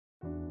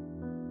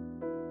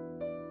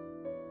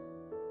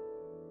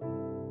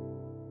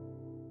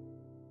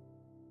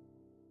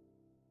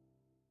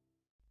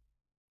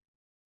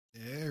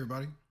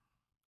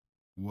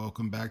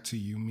Welcome back to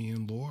You, Me,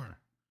 and Lore.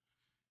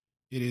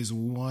 It is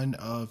one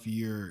of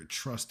your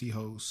trusty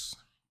hosts,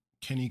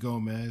 Kenny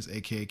Gomez,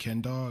 aka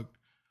Ken Dog.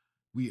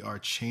 We are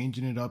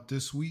changing it up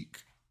this week.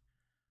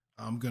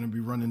 I'm going to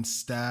be running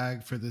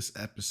Stag for this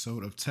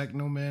episode of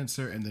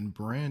Technomancer, and then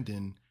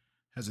Brandon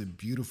has a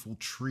beautiful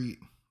treat,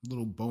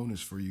 little bonus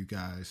for you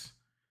guys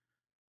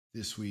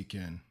this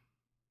weekend.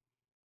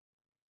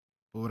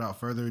 But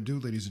without further ado,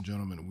 ladies and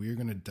gentlemen, we're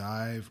going to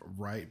dive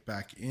right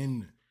back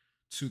in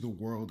to the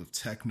world of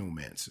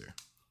Technomancer.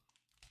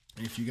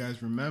 And if you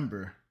guys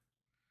remember,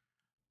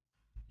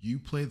 you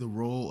play the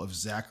role of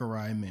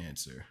Zachariah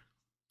Mancer,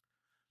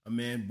 a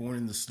man born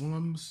in the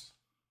slums,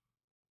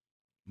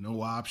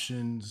 no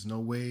options, no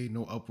way,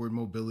 no upward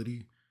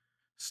mobility,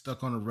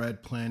 stuck on a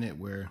red planet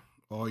where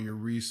all your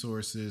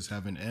resources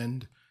have an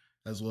end,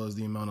 as well as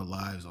the amount of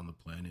lives on the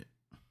planet.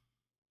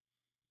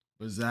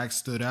 But Zach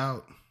stood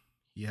out.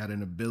 He had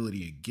an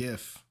ability, a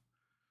gift,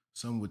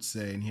 some would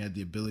say, and he had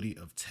the ability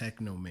of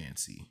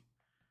technomancy.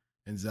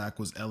 And Zach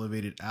was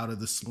elevated out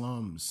of the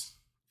slums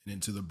and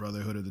into the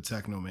brotherhood of the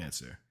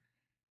Technomancer.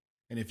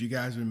 And if you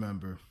guys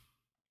remember,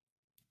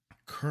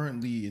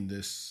 currently in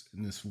this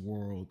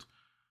world,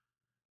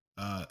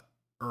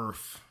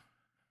 Earth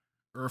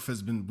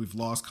has been, we've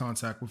lost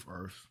contact with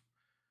Earth.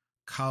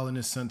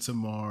 Colonists sent to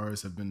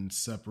Mars have been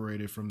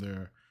separated from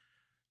their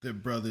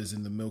brothers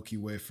in the Milky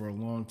Way for a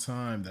long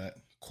time. That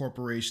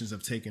corporations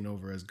have taken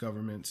over as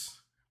governments.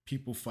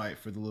 People fight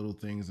for the little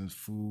things in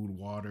food,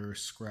 water,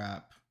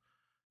 scrap,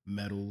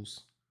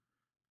 metals.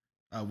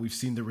 We've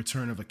seen the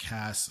return of a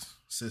caste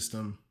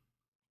system.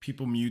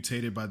 People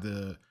mutated by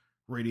the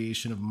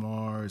radiation of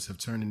Mars have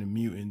turned into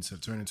mutants,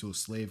 have turned into a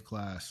slave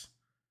class.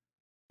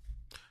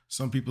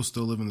 Some people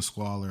still live in the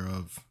squalor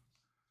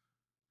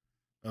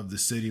of the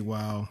city,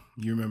 while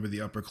you remember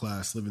the upper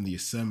class live in the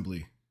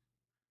assembly.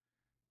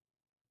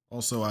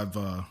 Also, I've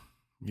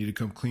need to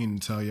come clean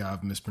and tell you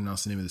I've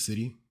mispronounced the name of the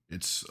city.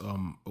 It's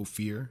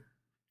Ophir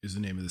is the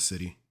name of the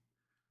city.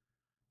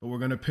 But we're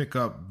going to pick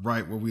up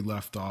right where we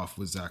left off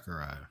with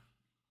Zachariah.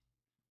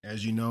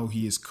 As you know,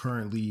 he is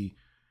currently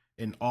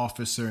an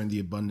officer in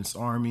the Abundance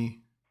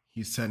Army.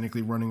 He's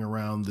technically running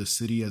around the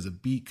city as a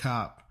beat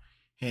cop,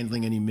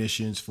 handling any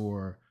missions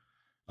for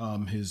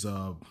his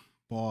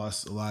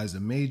boss, Eliza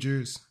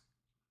Majors.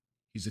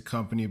 He's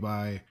accompanied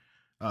by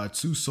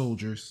two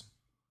soldiers,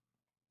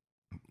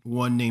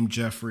 one named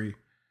Jeffrey,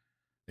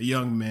 a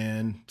young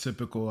man,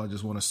 typical, I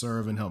just want to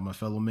serve and help my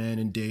fellow man,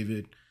 and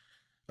David,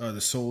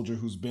 the soldier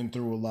who's been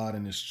through a lot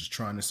and is just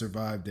trying to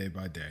survive day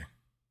by day.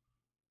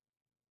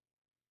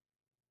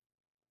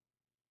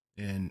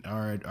 And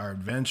our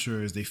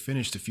adventurers, they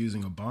finished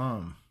defusing a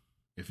bomb,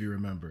 if you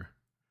remember.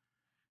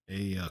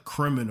 A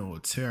criminal, a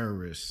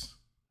terrorist,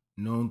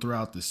 known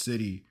throughout the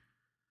city,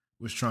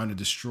 was trying to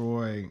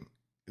destroy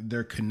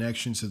their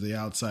connection to the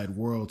outside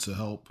world to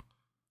help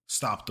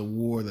stop the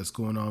war that's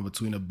going on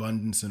between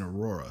Abundance and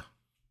Aurora.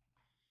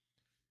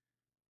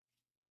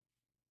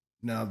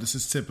 Now, this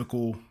is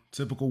typical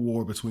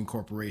war between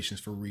corporations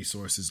for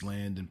resources,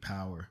 land, and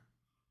power.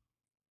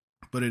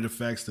 But it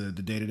affects the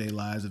day-to-day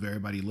lives of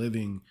everybody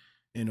living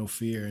in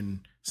Ophir.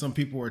 And some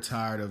people are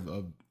tired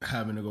of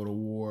having to go to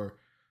war.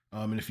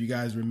 And if you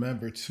guys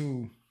remember,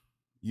 too,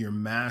 your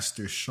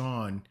master,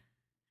 Sean,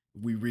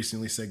 we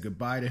recently said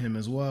goodbye to him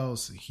as well.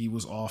 So he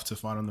was off to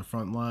fight on the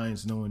front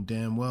lines, knowing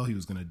damn well he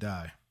was going to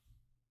die.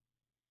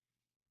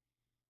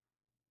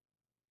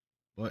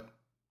 But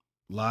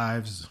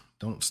lives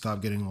don't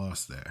stop getting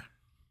lost there.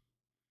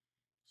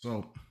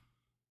 So,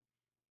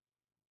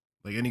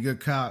 like any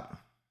good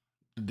cop,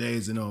 the day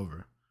isn't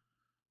over.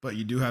 But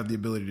you do have the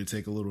ability to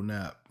take a little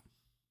nap.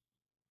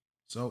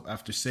 So,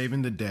 after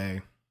saving the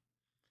day,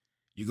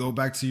 you go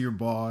back to your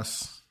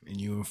boss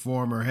and you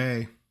inform her,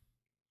 hey,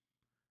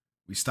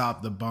 we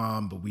stopped the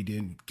bomb, but we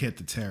didn't get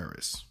the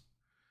terrorists.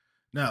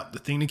 Now, the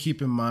thing to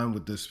keep in mind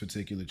with this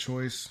particular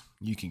choice,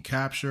 you can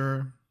capture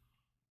her,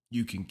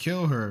 you can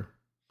kill her,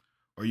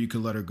 or you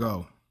can let her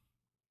go.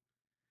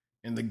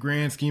 In the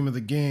grand scheme of the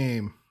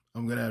game,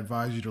 I'm going to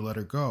advise you to let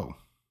her go.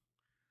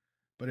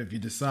 But if you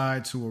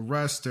decide to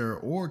arrest her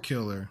or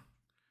kill her,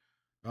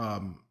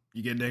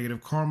 you get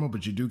negative karma,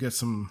 but you do get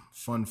some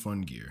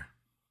fun gear.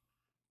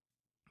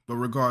 But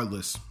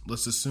regardless,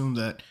 let's assume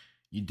that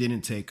you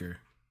didn't take her.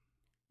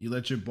 You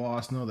let your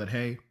boss know that,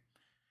 hey,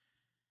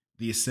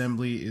 the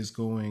assembly is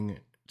going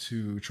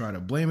to try to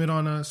blame it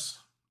on us.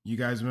 You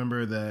guys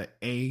remember the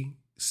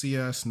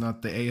ACS,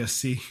 not the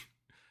ASC,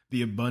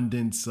 the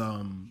Abundance,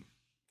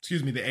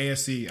 the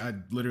ASC, I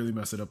literally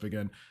messed it up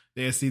again.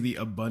 The ASC, the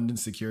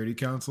Abundance Security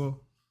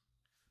Council.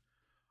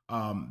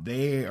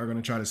 They are going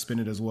to try to spin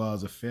it as well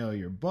as a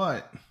failure.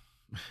 But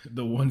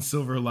the one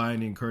silver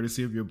lining,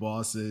 courtesy of your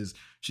boss, is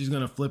she's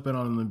going to flip it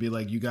on them and be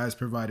like, you guys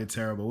provided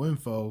terrible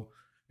info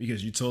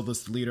because you told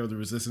us the leader of the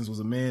resistance was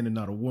a man and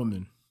not a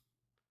woman.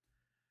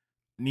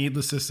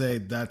 Needless to say,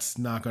 that's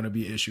not going to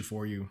be an issue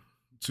for you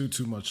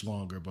too much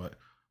longer, but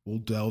we'll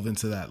delve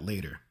into that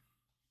later.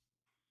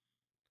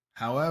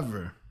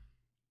 However,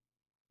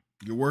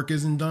 your work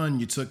isn't done.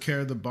 You took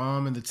care of the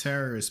bomb and the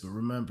terrorists, but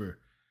remember,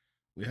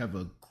 we have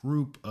a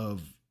group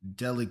of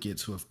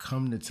delegates who have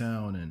come to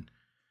town, and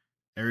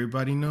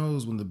everybody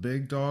knows when the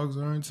big dogs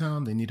are in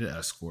town, they need an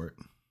escort.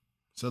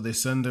 So they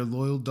send their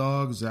loyal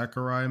dog,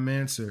 Zachariah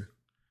Mancer.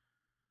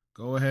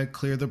 Go ahead,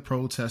 clear the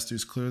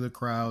protesters, clear the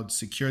crowd,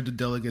 secure the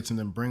delegates, and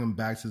then bring them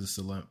back to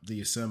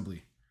the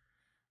assembly.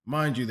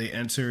 Mind you, they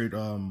entered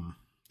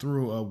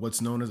through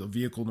what's known as a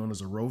vehicle known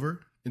as a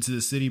rover into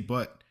the city,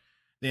 but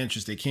the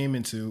entrance they came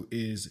into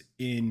is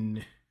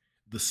in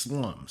the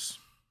slums.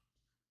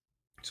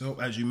 So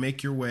as you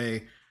make your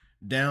way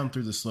down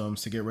through the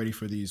slums to get ready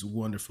for these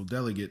wonderful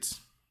delegates,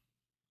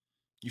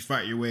 you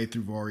fight your way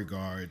through Vori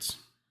guards.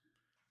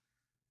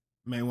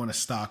 May want to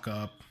stock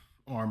up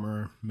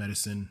armor,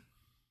 medicine,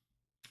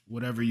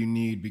 whatever you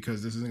need,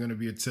 because this isn't going to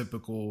be a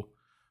typical,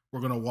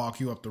 we're going to walk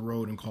you up the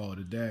road and call it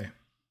a day.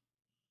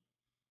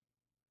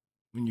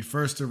 When you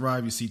first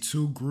arrive, you see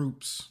two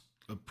groups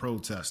of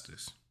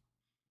protesters.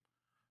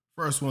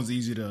 First one's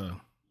easy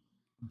to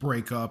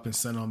break up and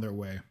send on their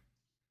way.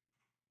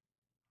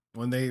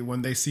 When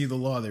they see the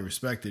law, they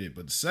respected it.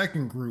 But the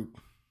second group,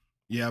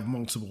 you have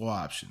multiple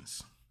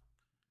options.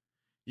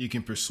 You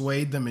can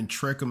persuade them and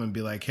trick them and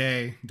be like,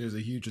 hey, there's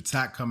a huge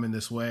attack coming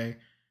this way.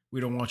 We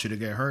don't want you to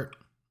get hurt.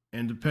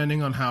 And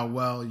depending on how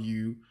well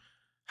you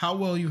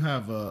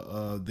have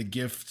the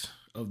gift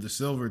of the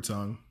silver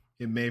tongue,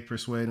 it may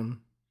persuade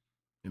them,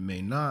 it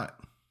may not.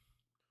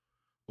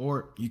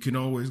 Or you can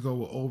always go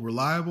with old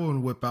reliable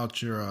and whip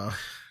out your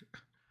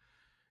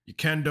your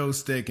kendo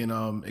stick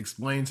and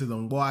explain to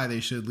them why they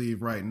should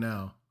leave right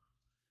now.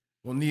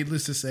 Well,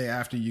 needless to say,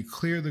 after you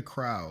clear the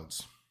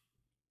crowds,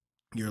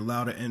 you're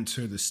allowed to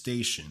enter the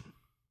station.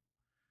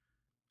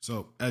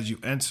 So as you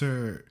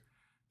enter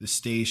the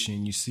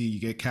station, you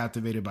get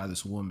captivated by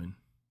this woman.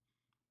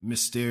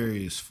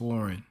 Mysterious,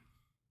 foreign.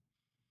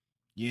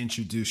 You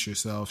introduce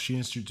yourself. She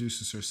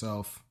introduces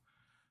herself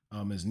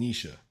as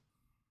Nisha.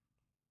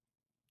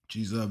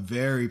 She's a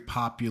very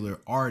popular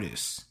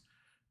artist,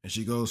 and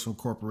she goes from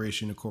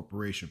corporation to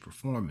corporation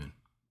performing.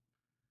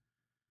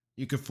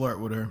 You can flirt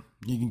with her.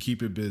 You can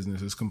keep it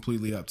business. It's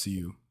completely up to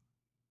you.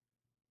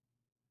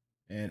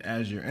 And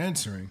as you're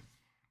entering,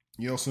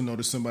 you also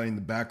notice somebody in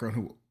the background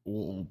who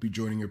will be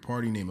joining your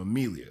party named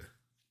Amelia.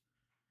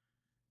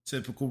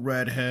 Typical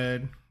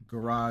redhead,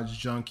 garage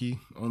junkie,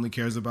 only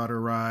cares about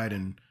her ride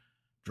and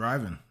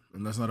driving,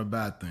 and that's not a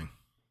bad thing.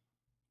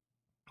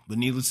 But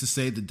needless to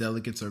say, the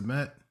delegates are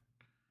met.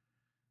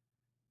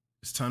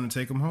 It's time to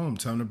take them home,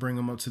 time to bring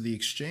them up to the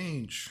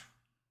exchange.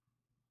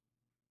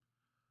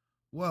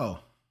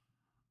 Well,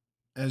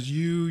 as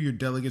you, your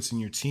delegates,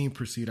 and your team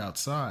proceed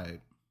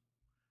outside,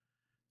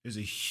 there's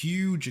a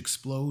huge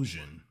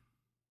explosion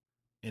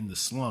in the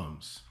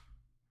slums.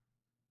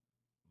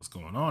 What's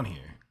going on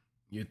here?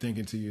 You're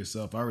thinking to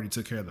yourself, I already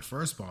took care of the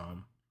first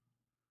bomb.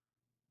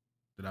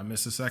 Did I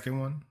miss a second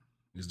one?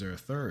 Is there a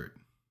third?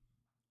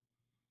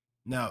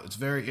 Now, it's a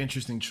very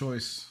interesting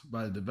choice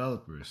by the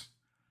developers.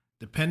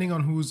 Depending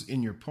on who's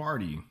in your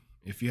party,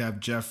 if you have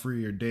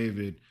Jeffrey or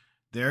David,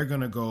 they're going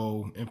to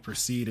go and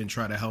proceed and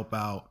try to help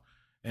out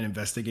and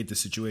investigate the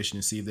situation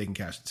and see if they can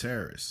catch the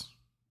terrorists.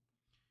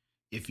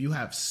 If you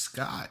have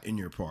Scott in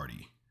your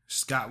party,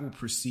 Scott will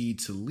proceed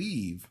to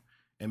leave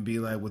and be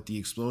like, with the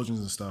explosions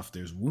and stuff,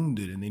 there's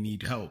wounded and they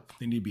need help.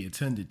 They need to be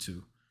attended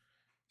to.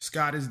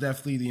 Scott is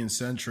definitely the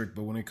eccentric,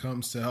 but when it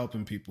comes to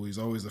helping people, he's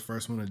always the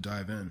first one to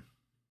dive in.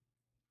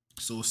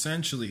 So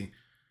essentially,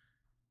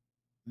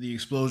 the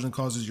explosion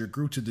causes your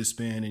group to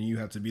disband and you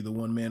have to be the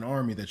one-man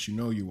army that you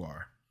know you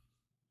are.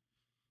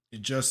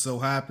 It just so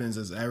happens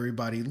as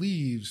everybody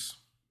leaves,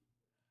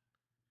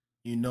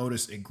 you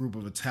notice a group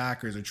of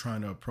attackers are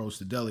trying to approach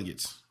the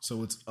delegates.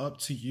 So it's up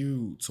to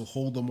you to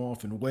hold them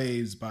off in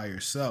waves by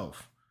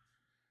yourself.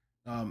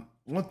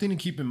 One thing to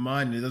keep in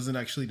mind, and it doesn't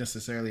actually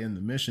necessarily end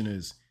the mission,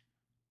 is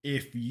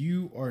if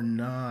you are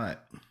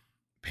not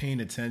paying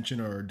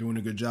attention or doing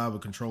a good job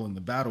of controlling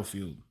the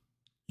battlefield,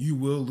 you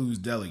will lose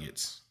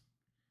delegates.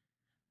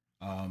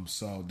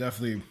 So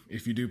definitely,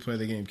 if you do play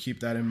the game,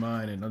 keep that in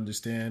mind and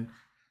understand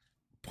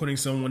putting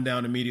someone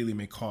down immediately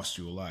may cost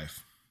you a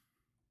life.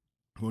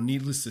 Well,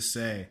 needless to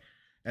say,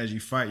 as you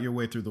fight your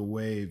way through the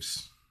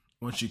waves,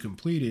 once you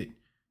complete it,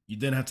 you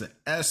then have to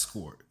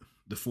escort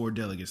the 4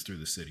 delegates through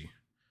the city.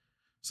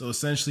 So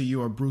essentially,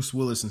 you are Bruce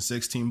Willis in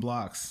 16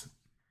 blocks,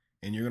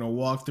 and you're going to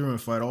walk through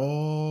and fight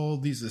all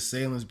these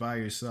assailants by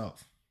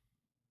yourself.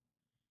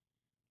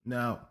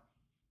 Now,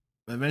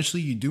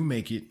 eventually you do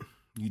make it.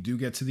 You do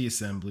get to the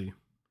assembly.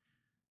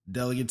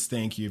 Delegates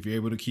thank you if you're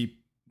able to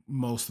keep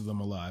most of them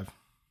alive.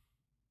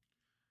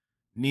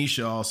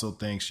 Nisha also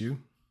thanks you,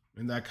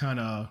 and that kind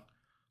of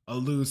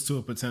alludes to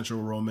a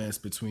potential romance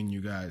between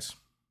you guys.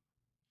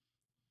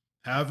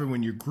 However,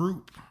 when your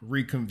group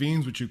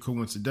reconvenes with you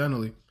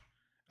coincidentally,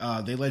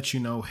 they let you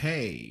know,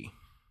 hey,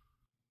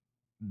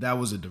 that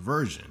was a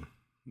diversion.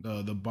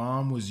 The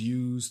bomb was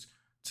used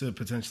to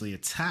potentially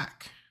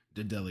attack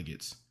the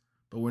delegates,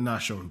 but we're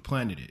not sure who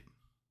planted it.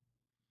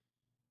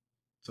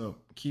 So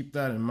keep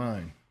that in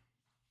mind.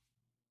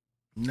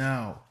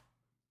 Now,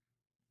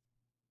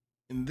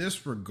 in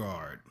this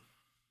regard,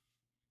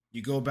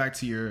 You go back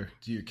to your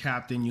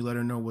captain, you let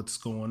her know what's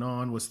going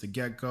on, what's the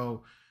get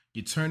go.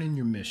 You turn in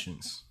your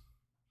missions.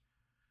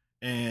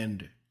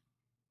 And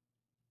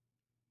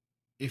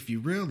if you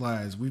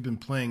realize we've been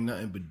playing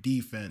nothing but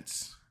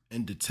defense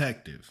and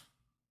detective,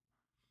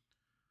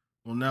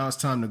 well, now it's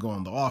time to go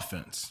on the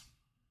offense.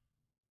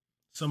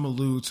 Some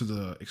allude to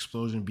the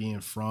explosion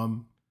being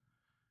from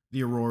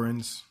the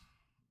Aurorans.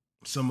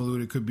 Some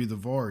allude it could be the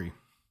Vori.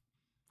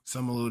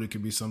 Some allude it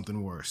could be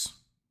something worse.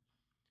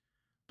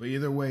 But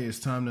either way, it's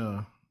time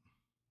to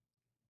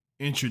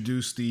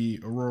introduce the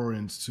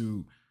Aurorans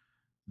to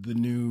the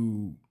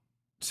new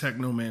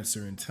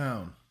Technomancer in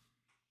town.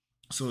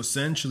 So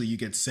essentially, you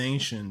get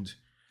sanctioned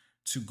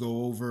to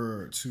go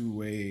over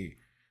to a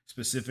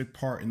specific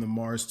part in the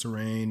Mars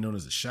terrain known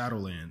as the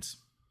Shadowlands.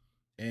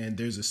 And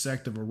there's a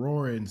sect of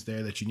Aurorans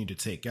there that you need to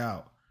take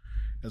out,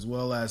 as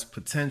well as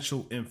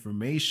potential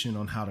information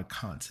on how to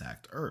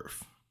contact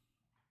Earth.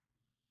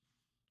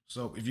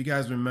 So if you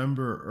guys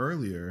remember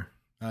earlier,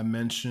 I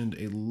mentioned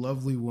a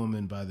lovely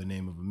woman by the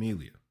name of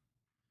Amelia.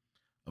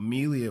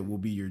 Amelia will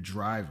be your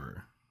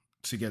driver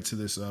to get to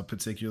this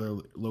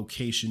particular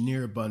location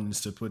near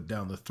Abundance to put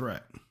down the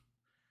threat.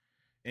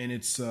 And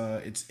it's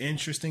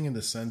interesting in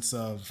the sense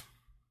of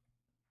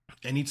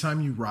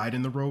anytime you ride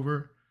in the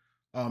rover,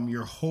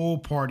 your whole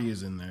party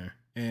is in there,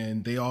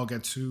 and they all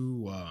get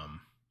to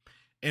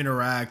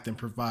interact and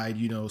provide,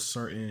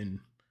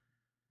 certain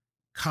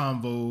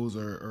convos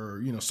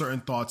or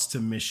certain thoughts to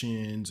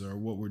missions or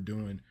what we're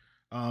doing.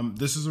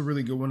 This is a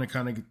really good one to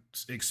kind of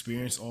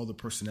experience all the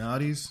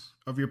personalities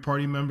of your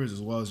party members, as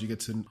well as you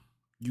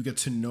get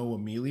to know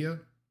Amelia.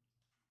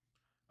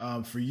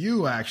 For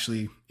you,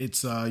 actually,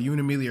 it's you and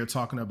Amelia are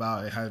talking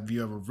about, have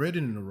you ever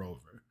ridden in a rover?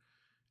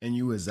 And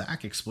you, as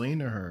Zach,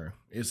 explained to her,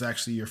 it's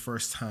actually your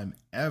first time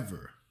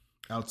ever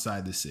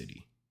outside the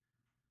city.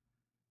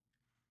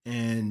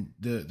 And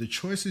the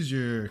choices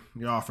you're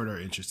offered are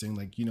interesting.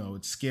 Like,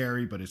 it's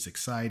scary, but it's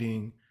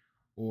exciting.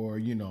 Or,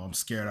 I'm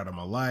scared out of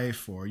my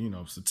life. Or,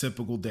 it's a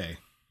typical day.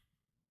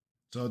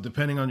 So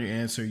depending on your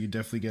answer, you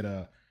definitely get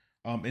a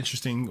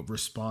interesting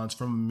response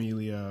from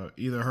Amelia.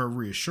 Either her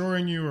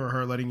reassuring you or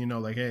her letting you know,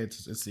 like, hey,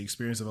 it's the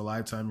experience of a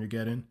lifetime you're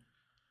getting.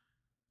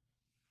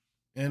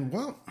 And,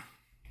 well,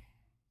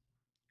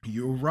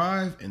 you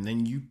arrive, and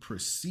then you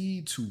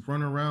proceed to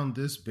run around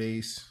this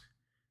base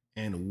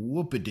and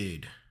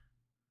whoop-a-did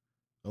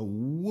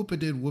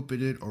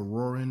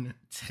Auroran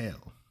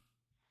tail.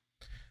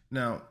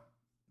 Now,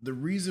 the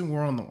reason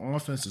we're on the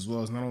offense as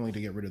well is not only to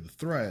get rid of the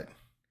threat,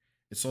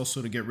 it's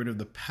also to get rid of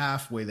the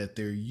pathway that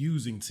they're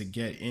using to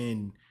get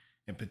in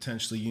and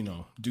potentially,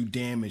 do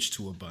damage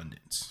to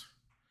Abundance.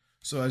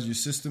 So as you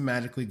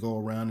systematically go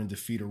around and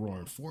defeat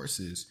Auroran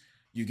forces,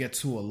 you get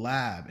to a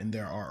lab, and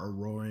there are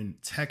Auroran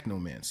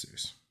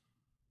Technomancers.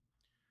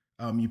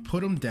 You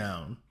put them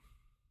down,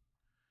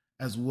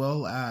 as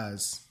well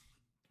as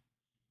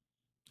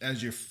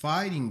you're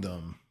fighting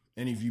them,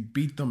 and if you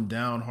beat them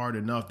down hard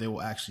enough, they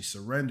will actually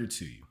surrender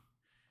to you.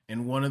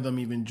 And one of them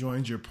even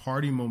joins your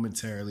party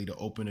momentarily to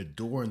open a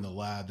door in the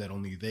lab that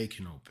only they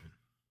can open.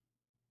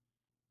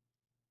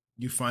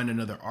 You find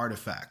another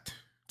artifact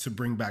to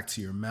bring back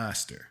to your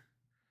master.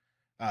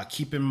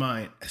 Keep in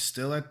mind,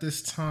 still at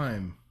this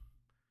time,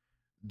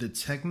 the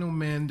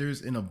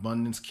Technomanders in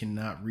Abundance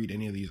cannot read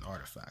any of these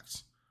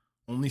artifacts.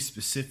 Only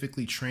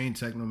specifically trained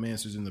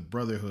Technomancers in the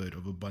Brotherhood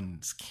of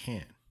Abundance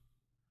can.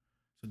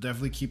 So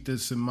definitely keep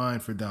this in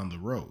mind for down the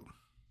road.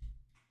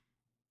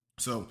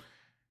 So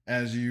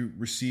as you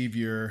receive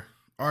your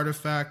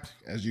artifact,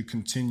 as you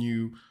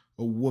continue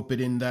a whoop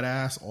it in that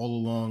ass all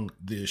along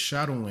the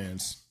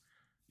Shadowlands,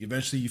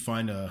 eventually you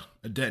find a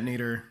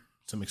detonator,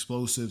 some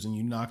explosives, and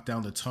you knock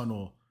down the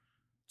tunnel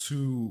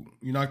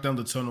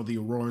the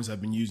Aurorans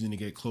have been using to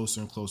get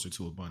closer and closer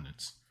to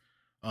Abundance.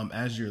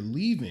 As you're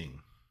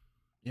leaving,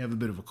 you have a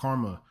bit of a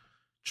karma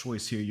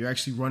choice here. You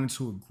actually run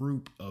into a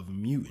group of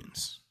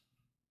mutants.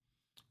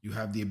 You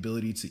have the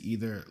ability to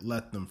either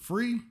let them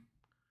free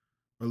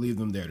or leave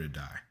them there to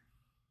die.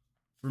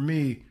 For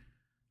me,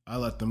 I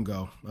let them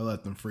go. I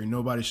let them free.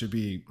 Nobody should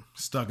be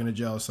stuck in a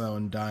jail cell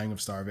and dying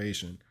of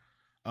starvation.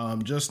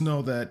 Just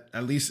know that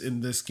at least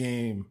in this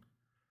game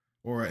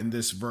or in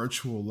this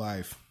virtual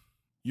life,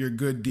 your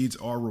good deeds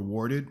are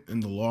rewarded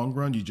in the long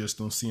run. You just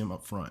don't see them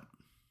up front.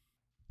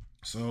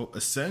 So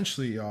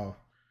essentially, y'all,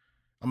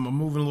 I'm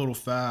moving a little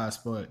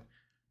fast, but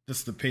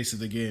that's the pace of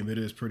the game. It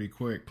is pretty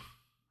quick.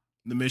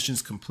 The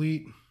mission's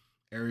complete.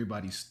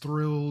 Everybody's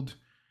thrilled.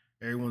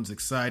 Everyone's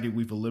excited.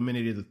 We've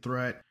eliminated the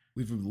threat.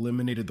 We've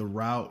eliminated the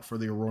route for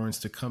the Aurorans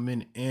to come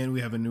in, and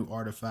we have a new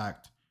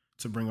artifact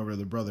to bring over to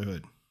the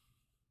Brotherhood.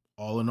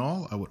 All in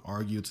all, I would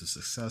argue it's a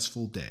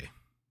successful day.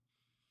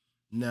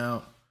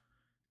 Now,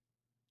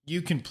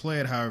 you can play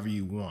it however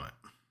you want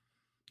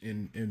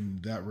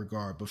in that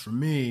regard, but for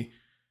me,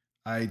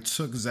 I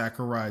took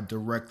Zachariah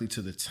directly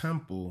to the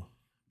temple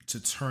to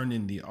turn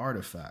in the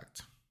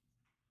artifact.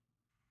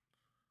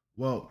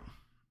 Well,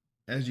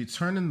 as you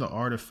turn in the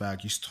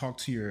artifact, you talk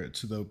to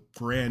the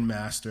Grand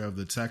Master of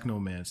the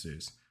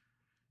Technomancers,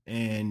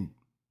 and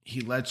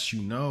he lets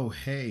you know,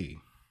 hey,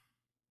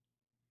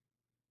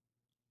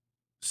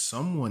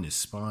 someone is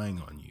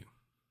spying on you.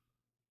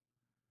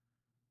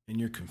 And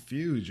you're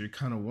confused. You're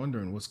kind of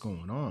wondering what's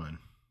going on.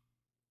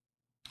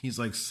 He's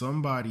like,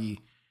 somebody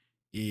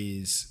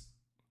is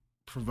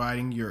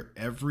providing your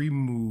every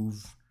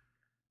move,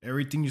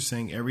 everything you're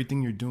saying,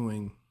 everything you're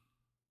doing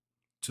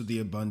to the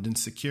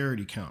Abundance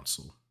Security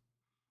Council.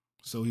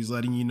 So he's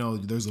letting you know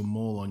there's a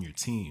mole on your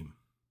team.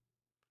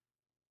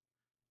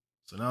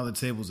 So now the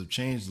tables have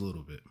changed a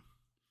little bit.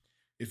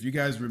 If you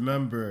guys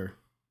remember,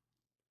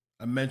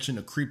 I mentioned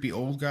a creepy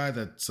old guy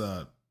that's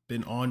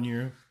been on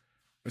you,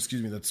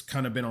 that's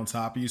kind of been on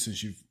top of you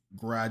since you've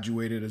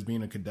graduated as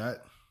being a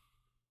cadet.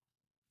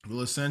 Well,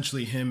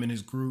 essentially him and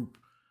his group,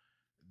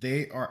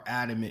 they are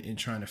adamant in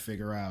trying to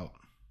figure out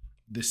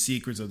the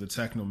secrets of the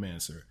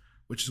Technomancer,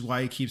 which is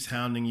why he keeps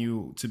hounding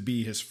you to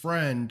be his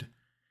friend.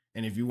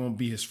 And if you won't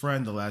be his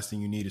friend, the last thing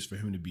you need is for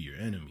him to be your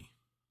enemy.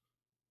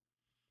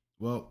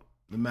 Well,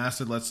 the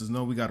master lets us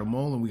know we got a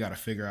mole and we got to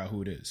figure out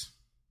who it is.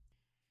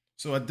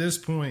 So at this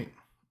point,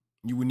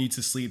 you would need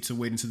to sleep to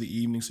wait until the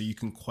evening so you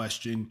can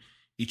question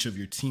each of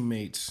your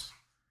teammates,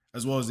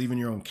 as well as even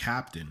your own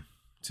captain,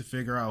 to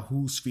figure out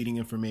who's feeding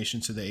information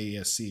to the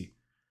ASC.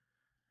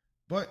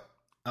 But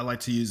I like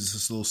to use this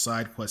as a little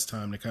side quest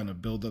time to kind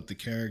of build up the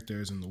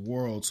characters in the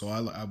world. So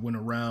I went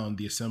around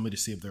the assembly to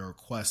see if there are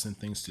quests and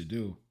things to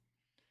do.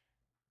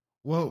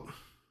 Well,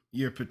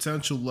 your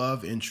potential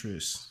love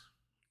interest,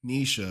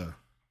 Nisha,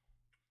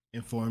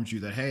 informs you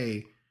that,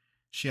 hey,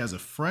 she has a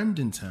friend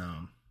in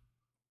town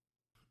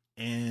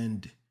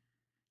and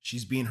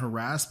she's being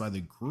harassed by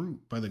the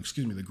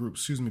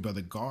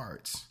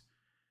guards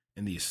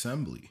in the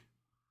assembly.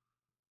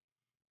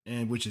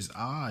 And which is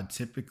odd.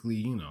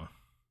 Typically,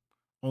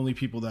 only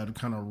people that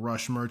kind of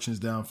rush merchants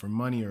down for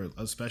money, or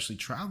especially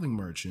traveling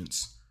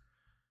merchants,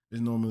 is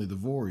normally the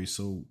Vori.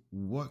 So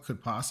what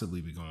could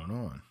possibly be going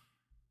on?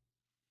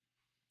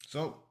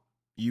 So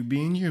you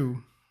being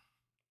you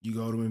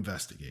go to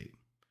investigate.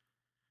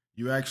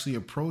 You actually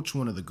approach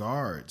one of the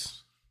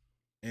guards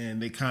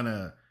and they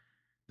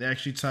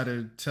actually try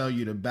to tell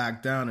you to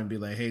back down and be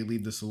like, hey,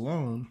 leave this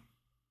alone.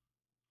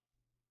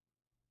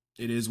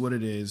 It is what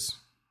it is.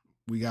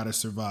 We got to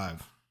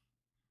survive.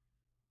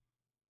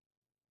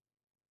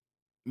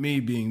 Me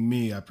being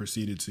me, I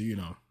proceeded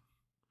to,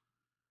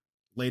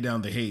 lay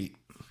down the hate,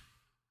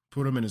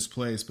 put him in his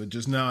place. But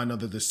just now I know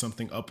that there's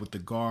something up with the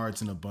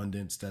guards in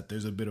Abundance, that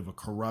there's a bit of a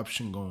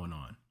corruption going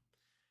on.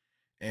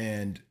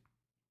 And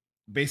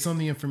based on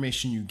the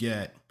information you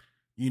get,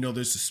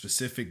 there's a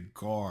specific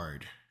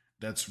guard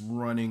that's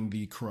running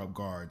the corrupt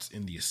guards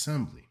in the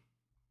assembly.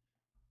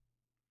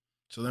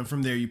 So then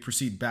from there, you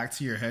proceed back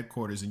to your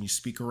headquarters and you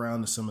speak around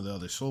to some of the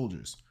other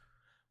soldiers.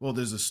 Well,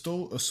 there's a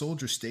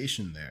soldier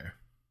stationed there,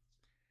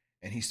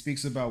 and he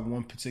speaks about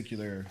one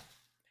particular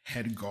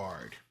head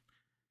guard.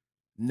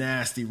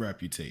 Nasty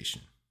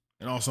reputation.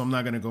 And also, I'm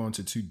not going to go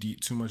into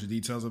too much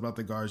details about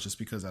the guards, just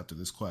because after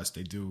this quest,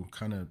 they do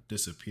kind of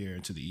disappear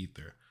into the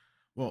ether.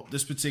 Well,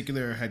 this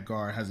particular head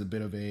guard has a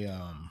bit of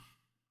a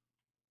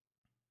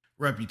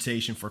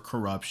reputation for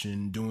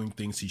corruption, doing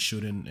things he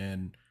shouldn't,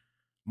 and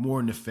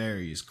more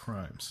nefarious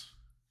crimes.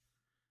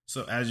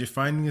 So as you're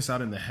finding this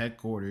out in the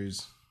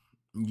headquarters,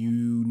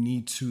 you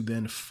need to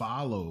then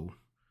follow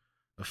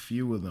a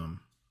few of them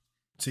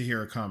to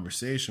hear a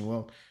conversation.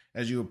 Well,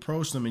 as you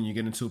approach them and you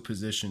get into a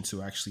position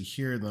to actually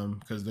hear them,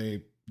 because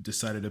they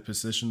decided to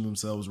position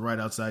themselves right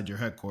outside your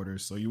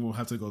headquarters, so you won't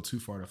have to go too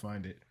far to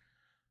find it.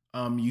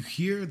 You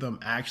hear them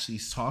actually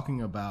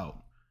talking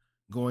about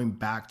going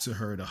back to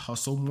her to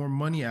hustle more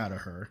money out of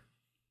her,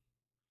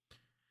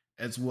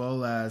 as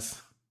well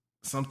as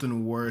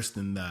something worse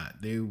than that.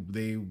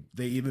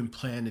 They even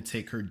plan to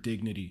take her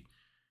dignity,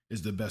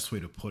 is the best way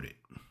to put it.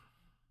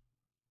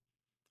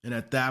 And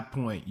at that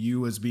point,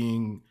 you as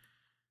being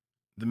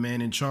the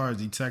man in charge,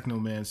 the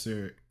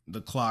Technomancer,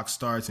 the clock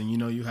starts and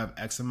you have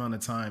X amount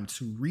of time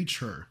to reach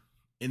her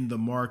in the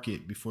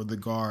market before the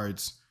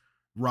guards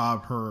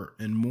rob her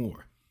and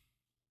more.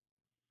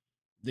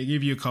 They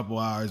give you a couple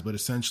hours, but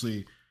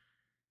essentially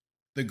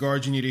the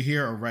guards you need to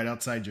hear are right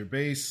outside your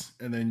base,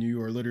 and then you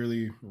are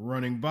literally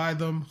running by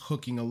them,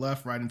 hooking a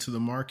left right into the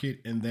market,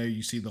 and there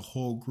you see the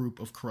whole group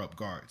of corrupt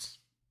guards.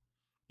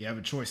 You have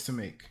a choice to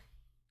make.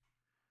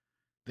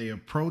 They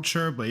approach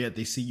her, but yet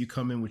they see you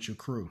come in with your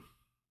crew.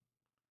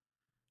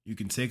 You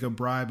can take a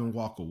bribe and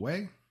walk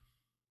away,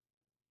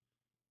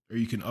 or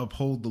you can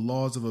uphold the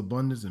laws of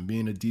abundance and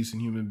being a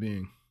decent human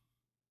being.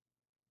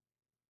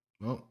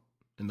 Well,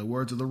 in the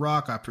words of the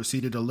Rock, I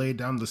proceeded to lay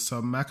down the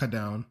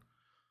submacadon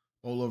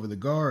all over the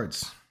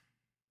guards.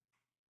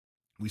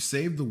 We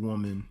saved the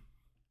woman.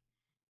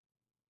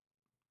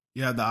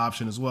 You have the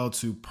option as well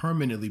to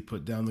permanently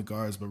put down the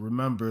guards, but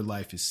remember,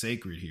 life is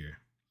sacred here.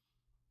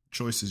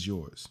 Choice is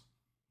yours.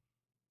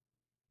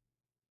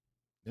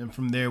 Then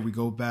from there, we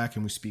go back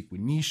and we speak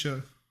with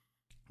Nisha.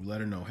 We let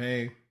her know,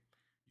 hey,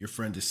 your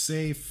friend is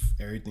safe,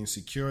 everything's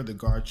secure, the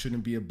guard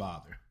shouldn't be a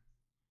bother.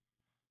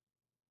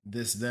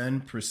 This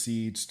then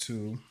proceeds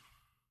to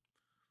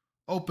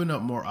open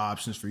up more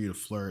options for you to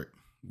flirt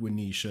with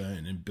Nisha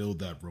and build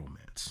that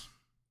romance.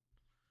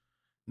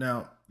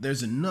 Now,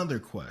 there's another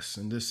quest,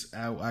 and this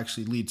will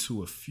actually lead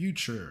to a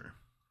future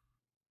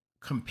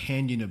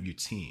companion of your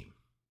team.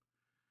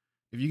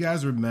 If you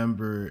guys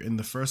remember, in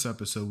the first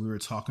episode, we were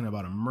talking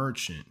about a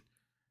merchant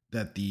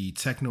that the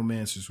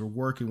Technomancers were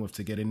working with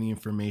to get any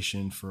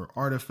information for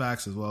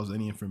artifacts as well as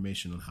any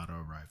information on how to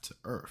arrive to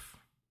Earth.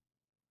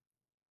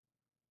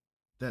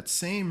 That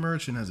same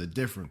merchant has a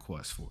different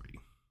quest for you.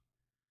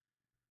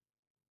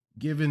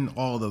 Given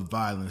all the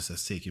violence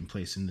that's taking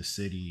place in the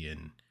city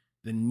and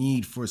the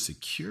need for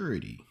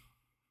security,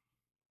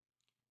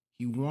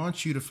 he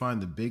wants you to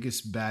find the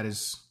biggest,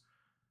 baddest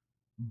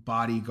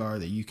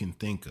bodyguard that you can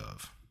think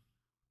of.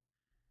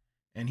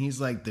 And he's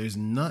like, there's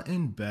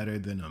nothing better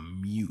than a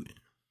mutant.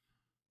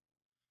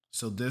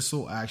 So this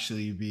will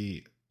actually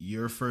be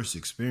your first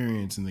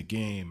experience in the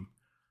game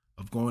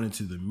of going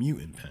into the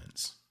mutant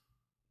pens.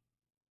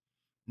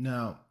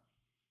 Now,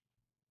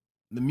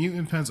 the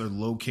mutant pens are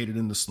located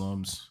in the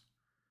slums.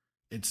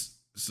 It's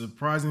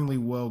surprisingly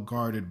well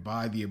guarded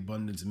by the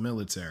Abundance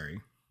military.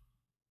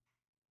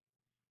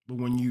 But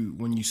when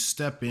you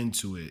step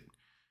into it,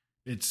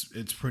 it's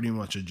pretty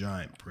much a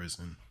giant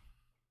prison.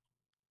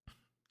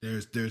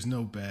 There's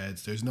no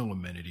beds, there's no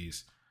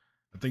amenities.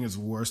 I think it's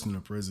worse than a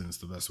prison, is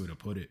the best way to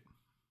put it.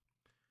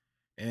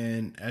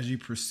 And as you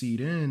proceed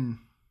in,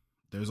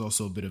 there's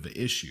also a bit of an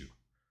issue.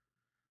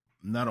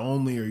 Not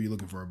only are you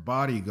looking for a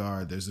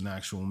bodyguard, there's an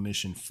actual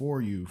mission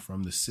for you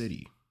from the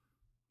city.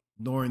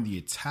 During the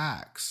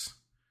attacks,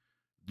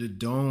 the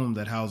dome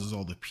that houses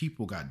all the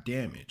people got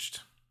damaged,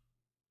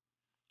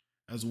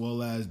 as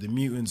well as the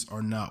mutants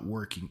are not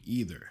working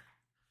either.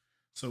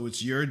 So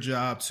it's your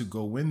job to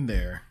go in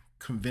there,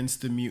 convince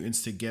the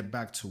mutants to get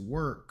back to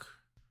work,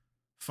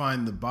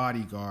 find the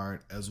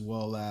bodyguard, as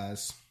well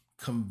as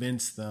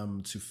convince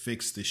them to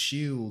fix the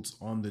shields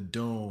on the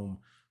dome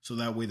so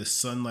that way the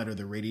sunlight or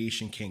the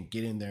radiation can't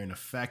get in there and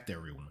affect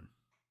everyone.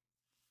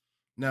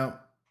 Now,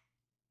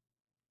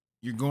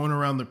 you're going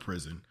around the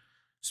prison.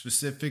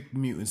 Specific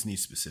mutants need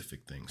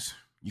specific things.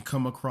 You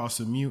come across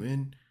a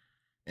mutant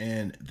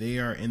and they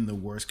are in the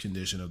worst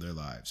condition of their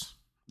lives.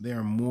 They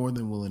are more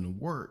than willing to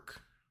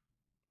work,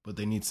 but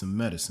they need some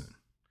medicine.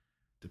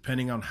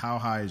 Depending on how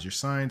high is your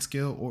science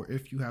skill, or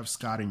if you have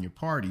Scott in your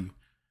party,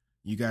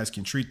 you guys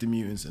can treat the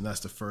mutants, and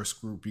that's the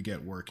first group you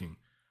get working.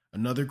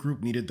 Another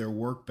group needed their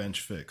workbench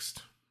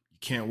fixed. You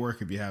can't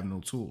work if you have no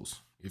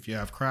tools. If you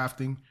have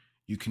crafting,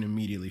 you can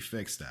immediately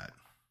fix that.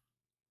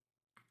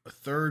 A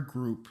third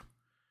group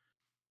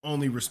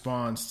only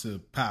responds to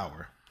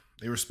power.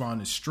 They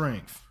respond to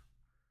strength.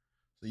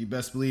 So you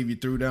best believe you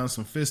threw down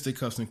some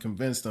fisticuffs and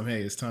convinced them,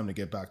 hey, it's time to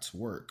get back to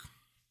work.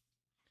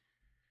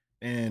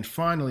 And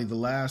finally, the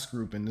last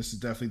group, and this is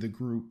definitely the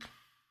group,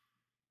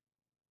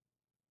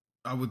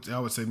 I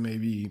would say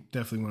maybe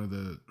definitely one of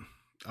the,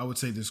 I would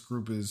say this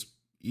group is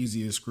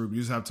easiest group.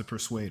 You just have to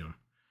persuade them.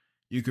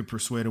 You could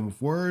persuade them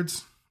with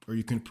words, or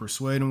you can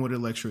persuade them with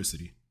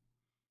electricity.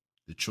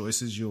 The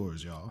choice is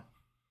yours, y'all.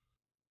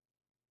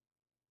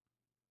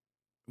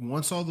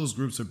 Once all those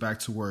groups are back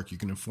to work, you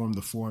can inform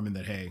the foreman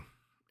that, hey,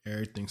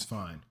 everything's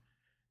fine.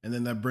 And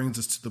then that brings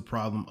us to the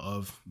problem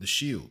of the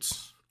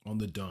shields on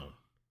the dome.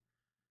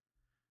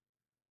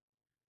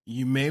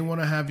 You may want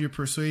to have your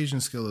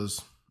persuasion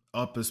skills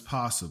up as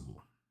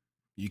possible.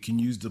 You can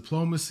use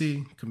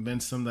diplomacy,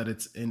 convince them that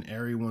it's in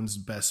everyone's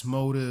best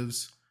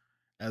motives,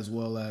 as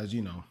well as,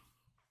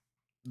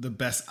 the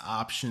best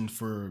option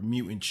for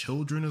mutant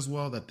children as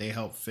well, that they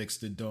help fix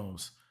the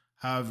domes.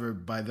 However,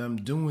 by them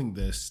doing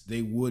this,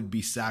 they would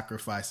be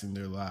sacrificing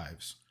their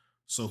lives.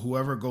 So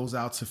whoever goes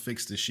out to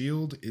fix the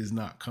shield is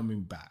not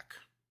coming back.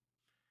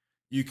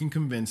 You can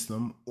convince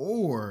them,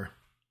 or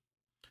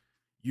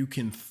you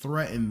can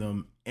threaten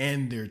them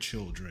and their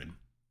children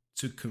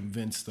to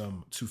convince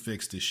them to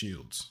fix the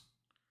shields.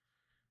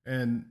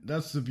 And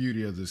that's the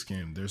beauty of this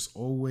game. There's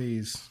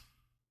always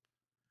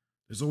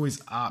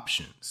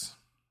options.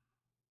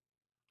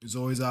 There's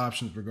always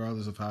options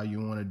regardless of how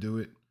you want to do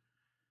it.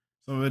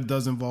 Some of it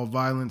does involve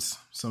violence.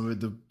 Some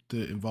of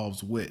it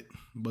involves wit.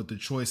 But the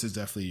choice is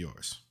definitely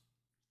yours.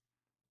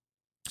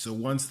 So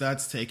once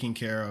that's taken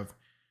care of,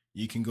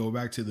 you can go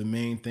back to the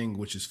main thing,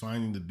 which is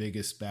finding the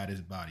biggest,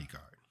 baddest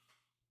bodyguard.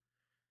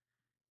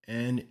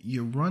 And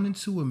you run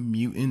into a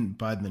mutant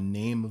by the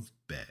name of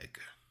Beg.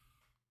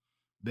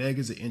 Beg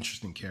is an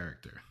interesting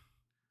character.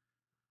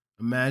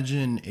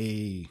 Imagine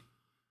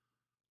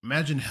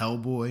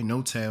Hellboy,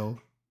 no tail,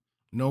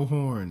 no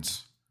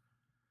horns,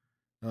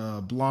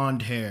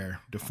 blonde hair,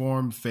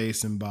 deformed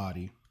face and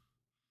body.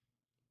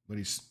 But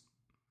he's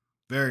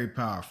very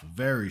powerful,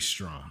 very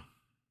strong.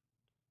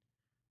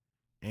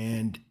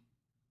 And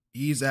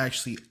he's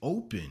actually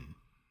open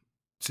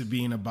to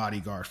being a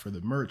bodyguard for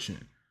the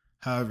merchant.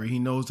 However, he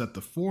knows that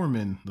the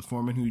foreman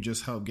who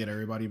just helped get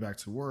everybody back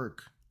to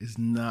work, is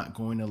not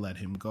going to let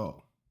him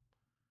go.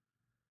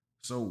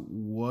 So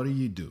what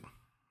do?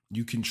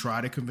 You can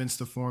try to convince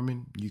the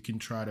foreman, you can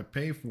try to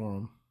pay for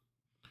him,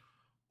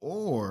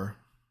 or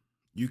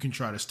you can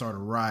try to start a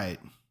riot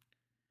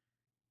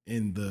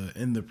in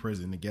the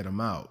prison to get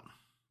him out.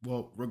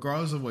 Well,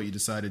 regardless of what you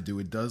decide to do,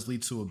 it does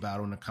lead to a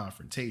battle and a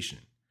confrontation.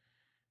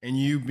 And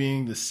you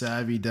being the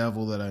savvy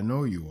devil that I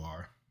know you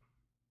are,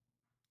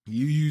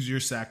 you use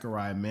your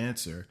Sakurai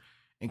Mancer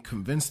and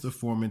convince the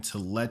foreman to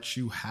let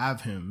you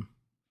have him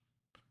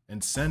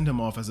and send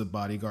him off as a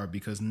bodyguard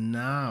because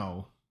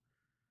now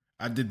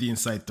I did the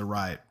incite the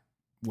riot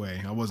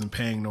way. I wasn't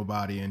paying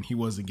nobody and he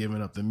wasn't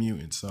giving up the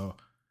mutant. So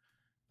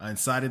I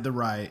incited the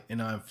riot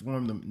and I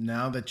informed them,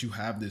 now that you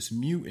have this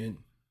mutant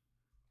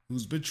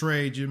who's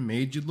betrayed you,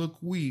 made you look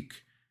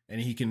weak,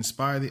 and he can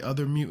inspire the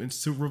other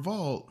mutants to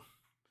revolt,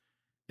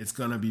 it's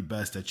going to be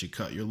best that you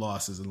cut your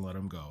losses and let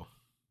him go.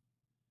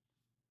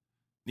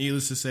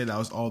 Needless to say, that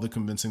was all the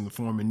convincing the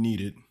foreman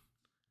needed.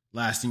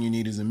 Last thing you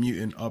need is a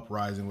mutant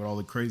uprising with all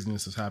the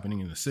craziness that's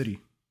happening in the city.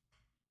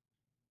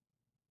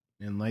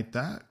 And like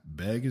that,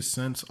 Beg is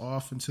sent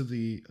off into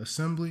the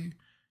assembly.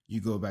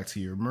 You go back to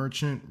your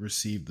merchant,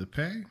 receive the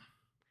pay.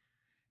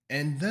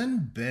 And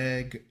then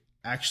Beg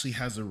actually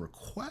has a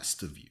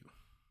request of you,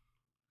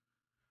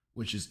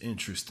 which is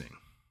interesting.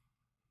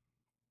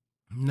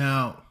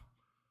 Now,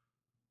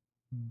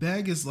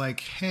 Beg is like,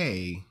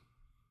 hey,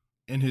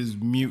 in his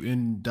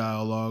mutant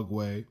dialogue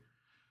way,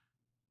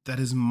 that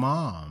his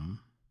mom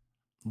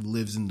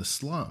lives in the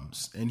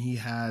slums and he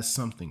has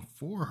something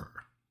for her.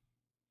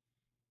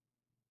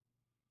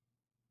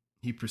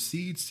 He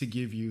proceeds to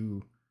give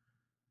you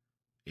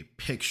a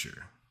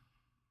picture,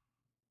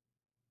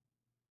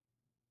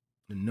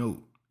 a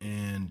note,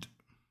 and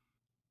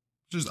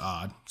just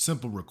odd,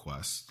 simple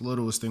request. The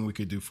littlest thing we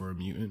could do for a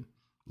mutant.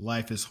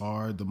 Life is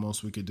hard. The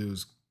most we could do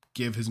is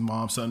give his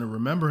mom something to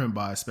remember him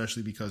by,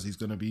 especially because he's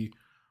going to be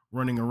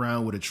running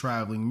around with a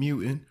traveling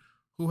mutant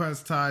who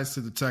has ties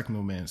to the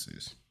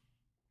Technomancers.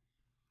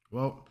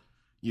 Well,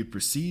 you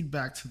proceed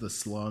back to the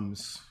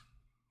slums.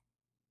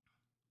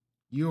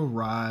 You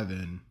arrive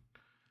and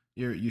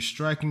you're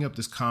striking up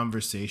this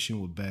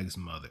conversation with Beg's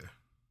mother.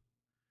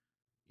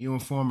 You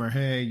inform her,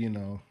 hey,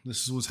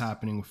 this is what's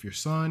happening with your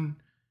son.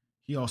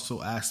 He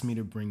also asked me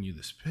to bring you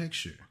this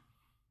picture.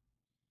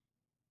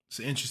 It's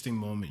an interesting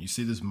moment. You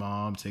see this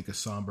mom take a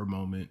somber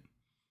moment,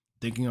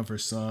 thinking of her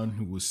son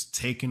who was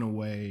taken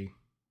away,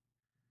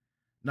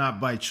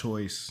 not by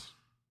choice,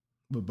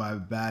 but by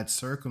bad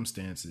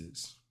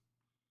circumstances.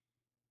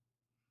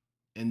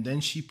 And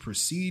then she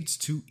proceeds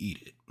to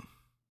eat it.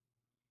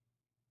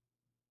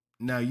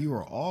 Now you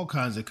are all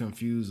kinds of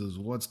confused as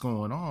what's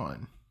going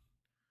on.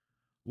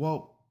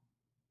 Well,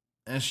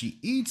 as she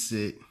eats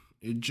it,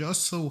 it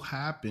just so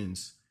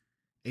happens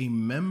a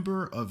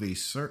member of a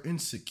certain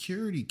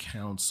security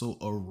council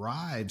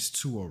arrives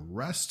to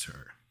arrest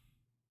her.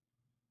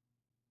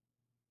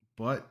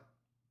 But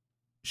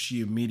she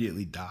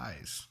immediately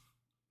dies,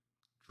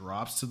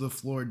 drops to the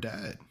floor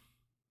dead.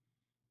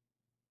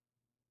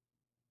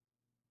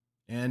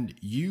 And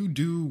you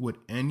do what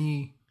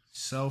any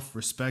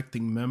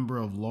self-respecting member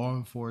of law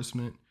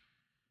enforcement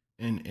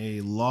in a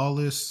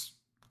lawless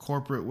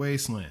corporate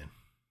wasteland.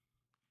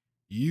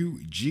 You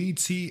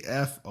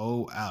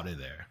GTFO out of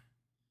there.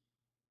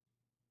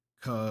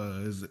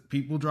 Because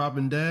people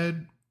dropping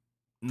dead,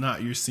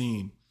 not your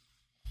scene.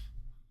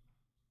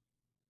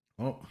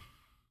 Well,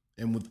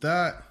 and with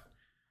that,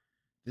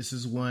 this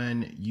is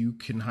when you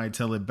can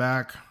hightail it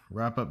back,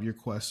 wrap up your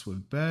quest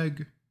with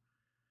Beg,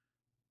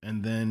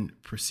 and then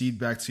proceed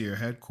back to your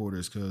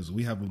headquarters because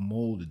we have a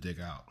mole to dig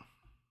out.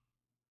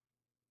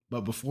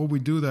 But before we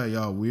do that,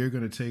 y'all, we are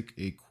going to take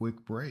a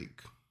quick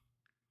break.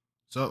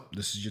 So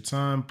this is your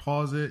time.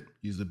 Pause it,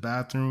 use the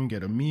bathroom,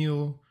 get a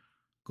meal,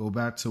 go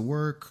back to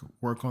work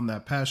on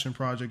that passion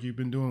project you've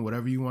been doing,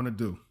 whatever you want to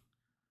do.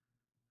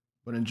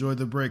 But enjoy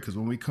the break because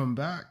when we come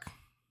back,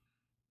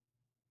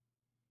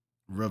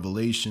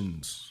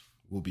 revelations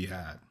will be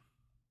had.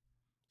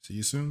 See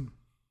you soon.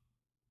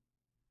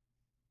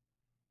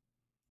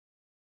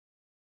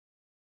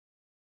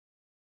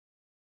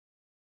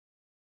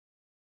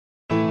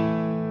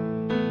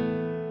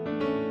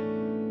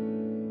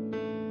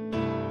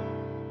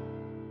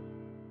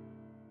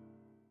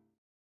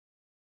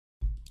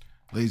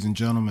 Ladies and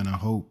gentlemen, I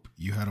hope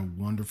you had a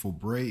wonderful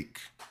break.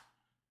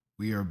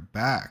 We are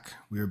back.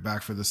 We are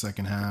back for the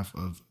second half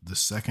of the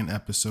second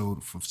episode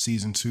of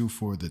season 2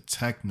 for the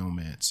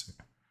Technomancer.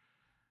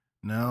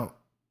 Now,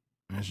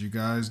 as you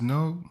guys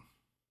know,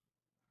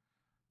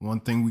 one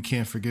thing we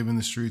can't forgive in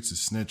the streets is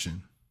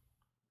snitching.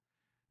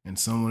 And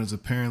someone is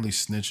apparently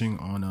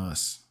snitching on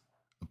us.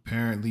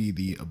 Apparently,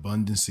 the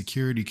Abundant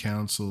Security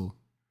Council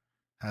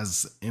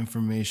has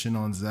information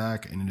on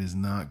Zach, and it is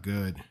not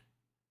good.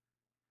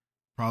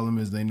 Problem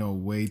is they know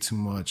way too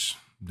much.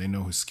 They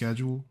know his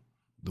schedule,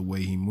 the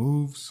way he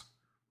moves,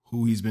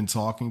 who he's been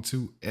talking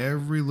to.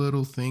 Every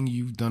little thing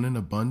you've done in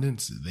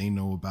Abundance, they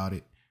know about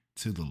it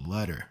to the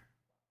letter.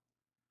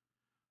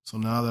 So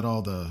now that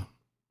all the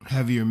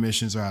heavier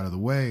missions are out of the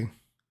way,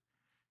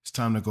 it's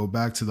time to go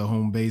back to the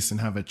home base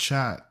and have a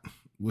chat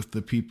with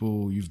the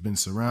people you've been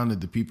surrounded,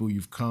 the people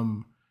you've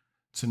come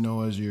to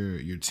know as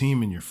your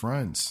team and your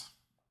friends.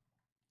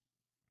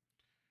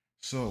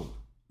 So,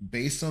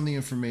 based on the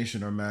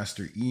information our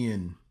master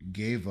Ian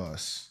gave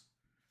us,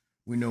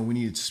 we know we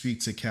need to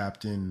speak to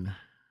Captain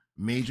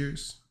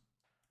Majors.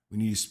 We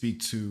need to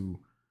speak to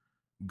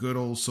good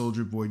old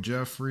soldier boy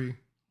Jeffrey,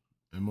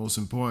 and most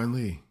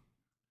importantly,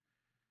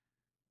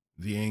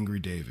 the angry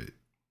David.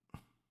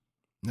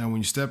 Now, when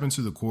you step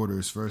into the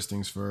quarters, first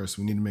things first,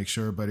 we need to make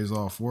sure everybody's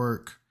off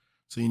work.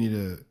 So you need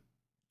to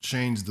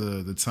change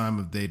the time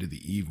of day to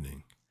the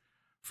evening.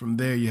 From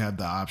there, you have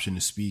the option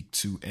to speak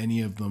to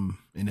any of them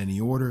in any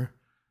order.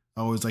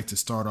 I always like to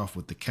start off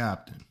with the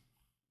captain.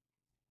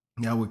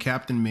 Now, with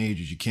Captain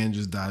Majors, you can't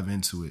just dive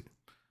into it.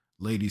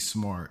 Lady's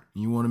smart.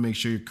 You want to make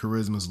sure your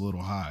charisma is a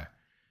little high.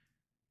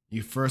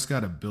 You first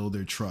got to build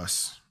their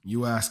trust.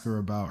 You ask her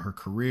about her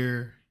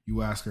career.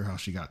 You ask her how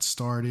she got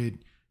started.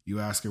 You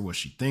ask her what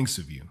she thinks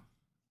of you.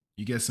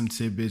 You get some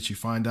tidbits. You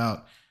find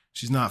out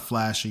she's not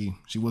flashy.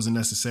 She wasn't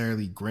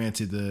necessarily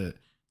granted the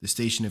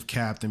station of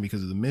captain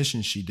because of the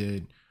mission she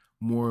did.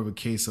 More of a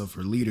case of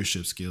her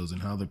leadership skills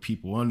and how the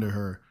people under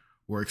her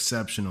were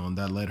exceptional, and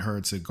that led her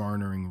to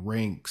garnering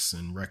ranks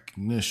and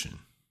recognition.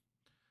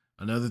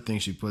 Another thing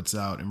she puts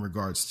out in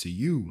regards to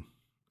you,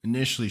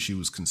 initially she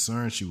was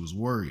concerned, she was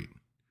worried.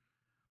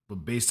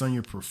 But based on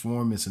your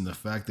performance and the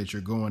fact that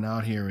you're going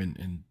out here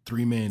in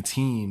three-man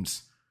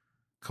teams,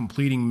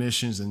 completing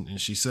missions, and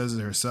she says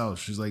it herself,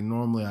 she's like,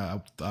 normally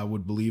I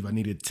would believe I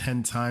needed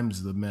 10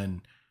 times the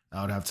men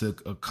I would have to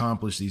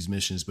accomplish these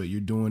missions, but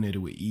you're doing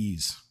it with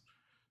ease.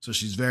 So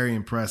she's very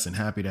impressed and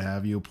happy to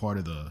have you a part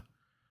of the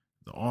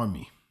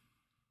army.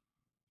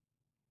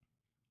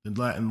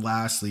 And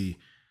lastly,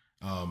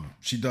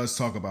 she does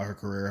talk about her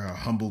career, her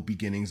humble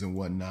beginnings and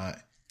whatnot.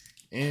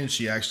 And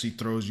she actually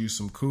throws you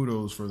some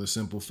kudos for the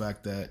simple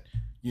fact that,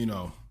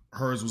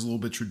 hers was a little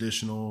bit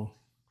traditional.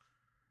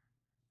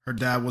 Her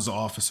dad was an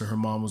officer, her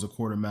mom was a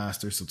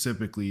quartermaster, so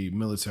typically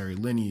military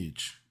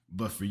lineage.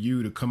 But for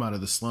you to come out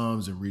of the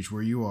slums and reach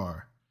where you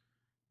are,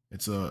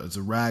 it's a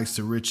rags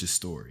to riches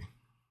story.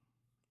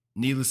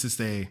 Needless to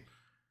say,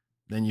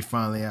 then you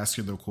finally ask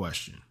her the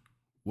question.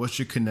 What's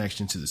your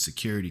connection to the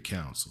Security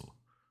Council?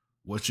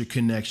 What's your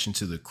connection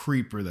to the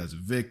creeper that's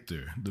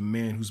Victor, the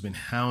man who's been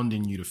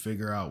hounding you to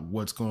figure out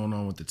what's going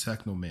on with the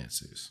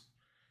Technomancers?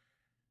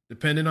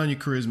 Depending on your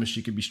charisma,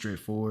 she could be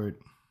straightforward.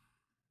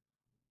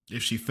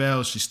 If she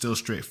fails, she's still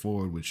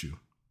straightforward with you.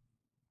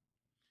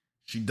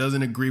 She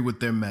doesn't agree with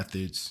their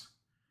methods.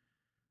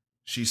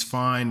 She's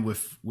fine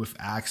with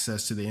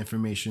access to the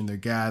information they're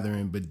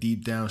gathering, but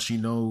deep down she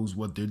knows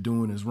what they're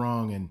doing is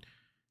wrong and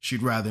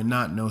she'd rather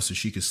not know so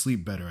she could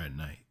sleep better at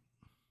night.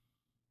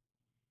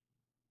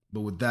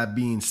 But with that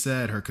being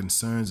said, her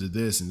concerns are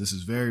this, and this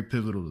is very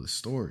pivotal to the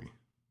story.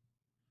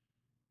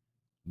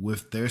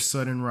 With their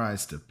sudden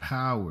rise to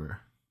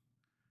power,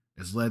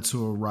 it's led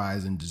to a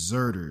rise in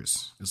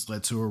deserters. It's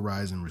led to a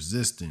rise in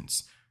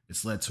resistance.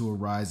 It's led to a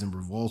rise in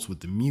revolts with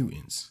the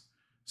mutants.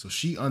 So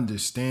she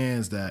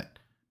understands that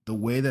the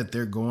way that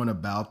they're going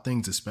about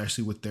things,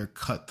 especially with their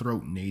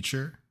cutthroat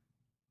nature,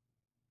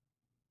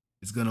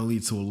 is going to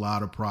lead to a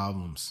lot of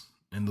problems.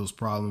 And those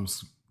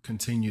problems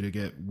continue to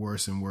get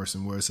worse and worse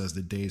and worse as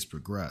the days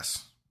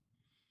progress.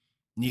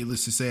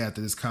 Needless to say,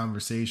 after this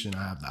conversation,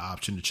 I have the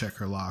option to check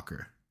her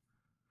locker.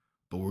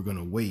 But we're going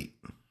to wait.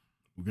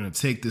 We're going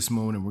to take this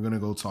moment and we're going to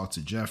go talk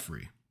to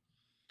Jeffrey.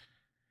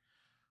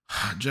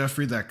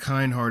 Jeffrey, that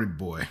kind-hearted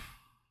boy.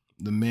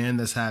 The man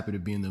that's happy to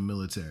be in the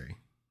military.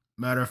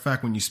 Matter of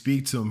fact, when you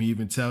speak to him, he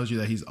even tells you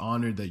that he's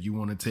honored that you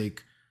want to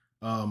take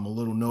a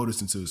little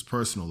notice into his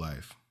personal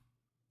life.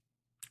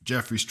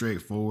 Jeffrey's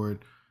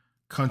straightforward.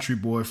 Country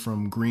boy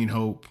from Green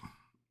Hope,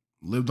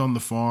 lived on the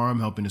farm,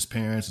 helping his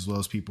parents as well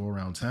as people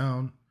around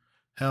town.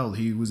 Hell,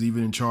 he was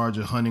even in charge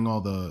of hunting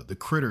all the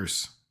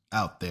critters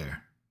out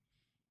there.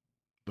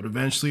 But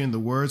eventually, in the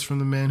words from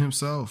the man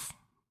himself,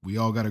 we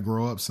all got to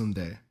grow up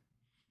someday.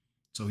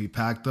 So he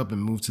packed up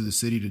and moved to the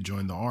city to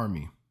join the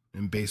army.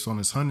 And based on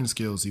his hunting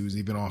skills, he was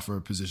even offered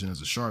a position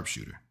as a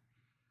sharpshooter.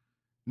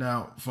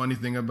 Now, funny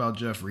thing about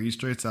Jeffrey, he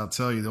straight out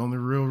tell you the only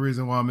real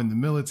reason why I'm in the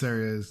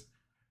military is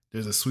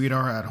there's a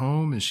sweetheart at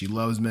home and she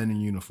loves men in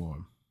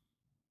uniform.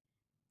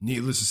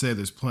 Needless to say,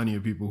 there's plenty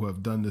of people who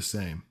have done the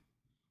same.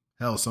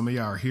 Hell, some of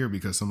y'all are here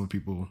because some of the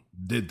people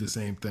did the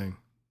same thing.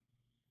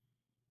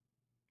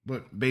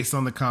 But based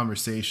on the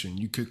conversation,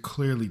 you could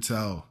clearly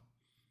tell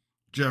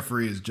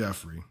Jeffrey is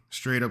Jeffrey.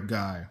 Straight up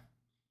guy.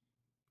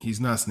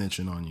 He's not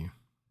snitching on you.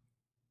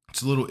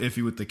 It's a little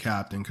iffy with the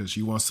captain because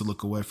she wants to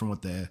look away from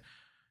what the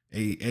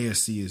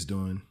ASC is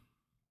doing.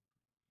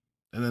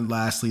 And then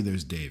lastly,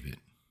 there's David.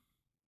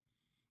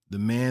 The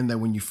man that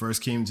when you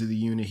first came to the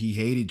unit, he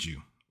hated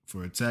you for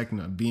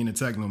being a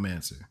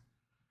Technomancer.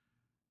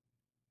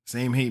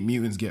 Same hate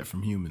mutants get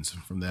from humans,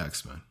 from the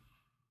X-Men.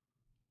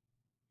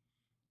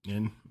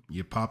 And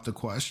you pop the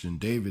question,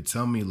 David,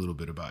 tell me a little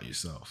bit about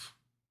yourself.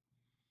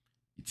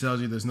 He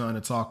tells you there's nothing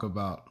to talk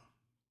about.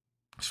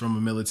 He's from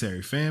a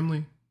military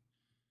family.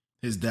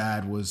 His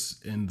dad was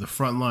in the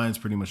front lines,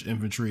 pretty much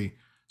infantry.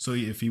 So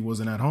if he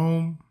wasn't at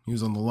home, he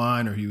was on the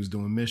line or he was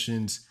doing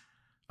missions.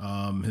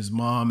 His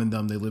mom and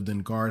them, they lived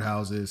in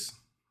guardhouses.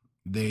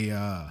 They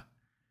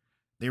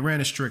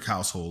ran a strict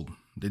household.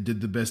 They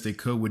did the best they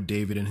could with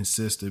David and his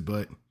sister,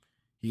 but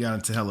he got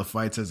into hella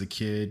fights as a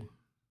kid.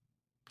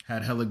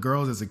 Had hella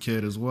girls as a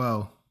kid as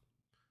well.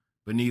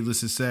 But needless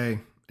to say,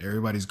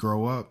 everybody's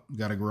got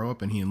to grow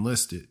up, and he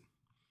enlisted.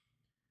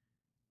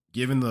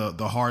 Given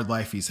the hard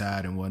life he's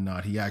had and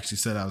whatnot, he actually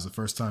said that was the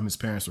first time his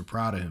parents were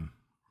proud of him.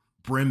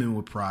 Brimming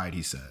with pride,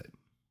 he said.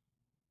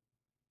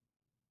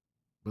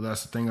 But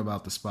that's the thing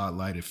about the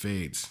spotlight, it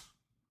fades.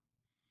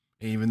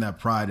 And even that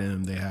pride in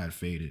him they had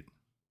faded.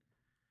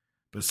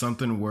 But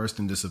something worse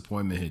than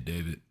disappointment hit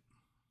David.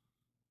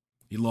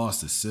 He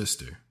lost his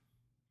sister.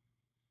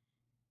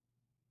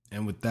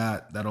 And with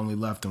that only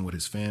left him with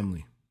his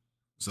family.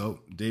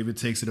 So David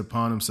takes it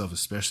upon himself,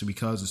 especially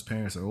because his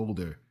parents are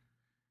older.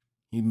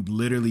 He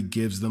literally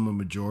gives them a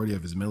majority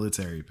of his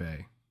military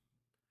pay.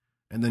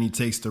 And then he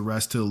takes the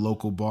rest to a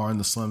local bar in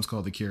the slums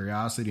called the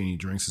Curiosity, and he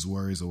drinks his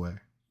worries away.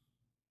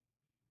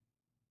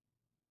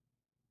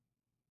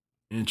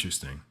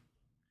 Interesting.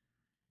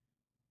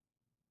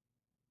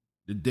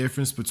 The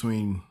difference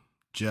between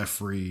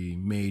Jeffrey,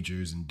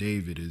 Majors, and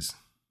David is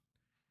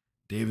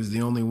David's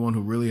the only one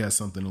who really has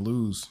something to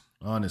lose,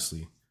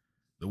 honestly.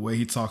 The way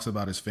he talks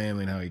about his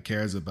family and how he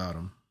cares about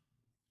them.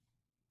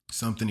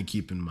 Something to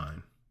keep in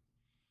mind.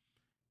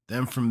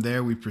 Then from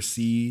there, we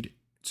proceed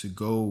to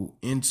go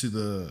into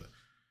the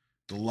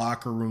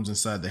locker rooms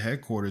inside the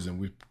headquarters, and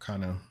we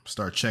kind of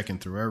start checking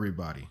through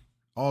everybody.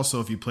 Also,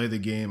 if you play the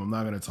game, I'm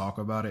not going to talk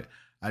about it.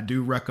 I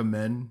do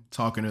recommend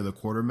talking to the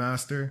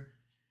quartermaster.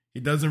 He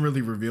doesn't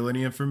really reveal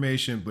any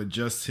information, but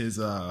just his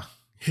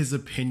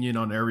opinion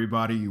on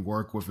everybody you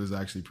work with is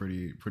actually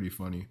pretty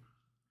funny,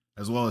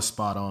 as well as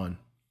spot on.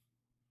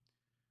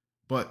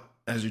 But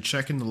as you're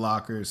checking the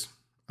lockers,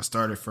 I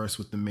started first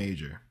with the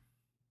major.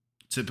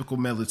 Typical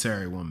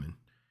military woman.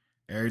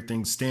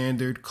 Everything's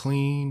standard,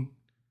 clean,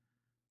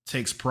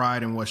 takes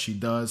pride in what she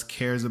does,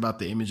 cares about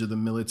the image of the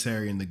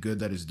military and the good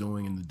that it's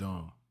doing in the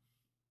dome.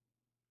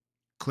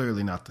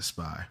 Clearly not the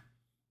spy.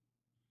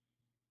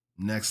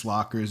 Next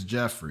locker is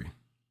Jeffrey.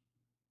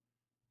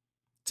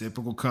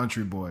 Typical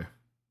country boy.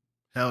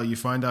 Hell, you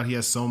find out he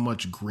has so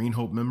much Green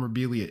Hope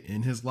memorabilia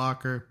in his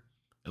locker,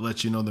 it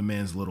lets you know the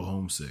man's a little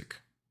homesick.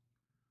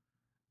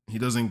 He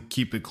doesn't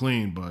keep it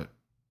clean, but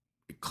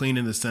clean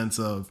in the sense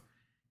of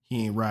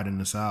he ain't ratting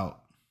us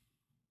out.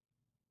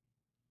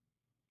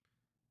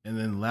 And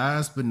then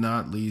last but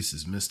not least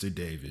is Mr.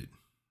 David.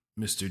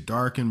 Mr.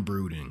 Dark and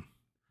Brooding.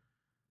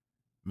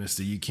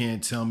 Mr. You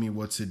can't tell me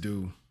what to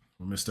do.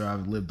 Or Mr.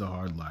 I've lived a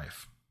hard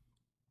life.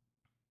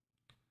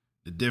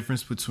 The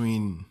difference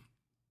between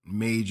the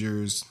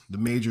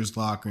Major's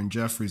locker and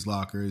Jeffrey's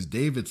locker is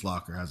David's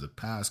locker has a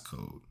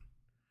passcode.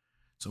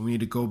 So we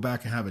need to go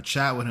back and have a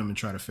chat with him and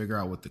try to figure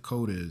out what the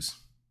code is.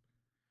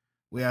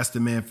 We asked the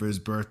man for his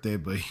birthday,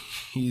 but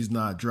he's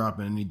not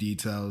dropping any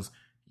details.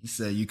 He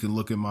said you can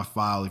look at my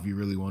file if you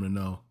really want to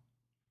know.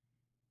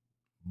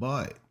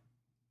 But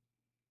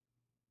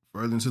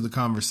further into the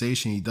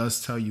conversation, he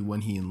does tell you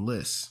when he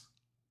enlists.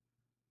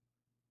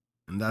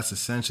 And that's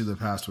essentially the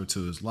password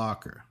to his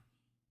locker.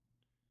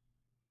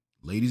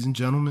 Ladies and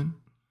gentlemen,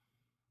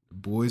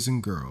 boys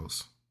and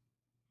girls,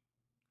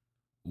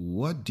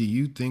 what do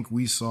you think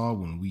we saw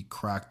when we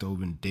cracked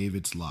open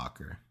David's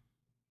locker?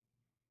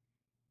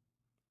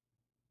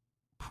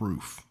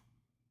 Proof.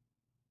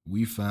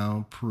 We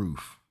found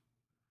proof.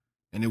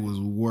 And it was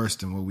worse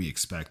than what we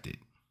expected.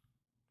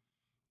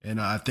 And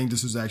I think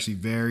this was actually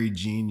very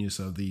genius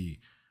of the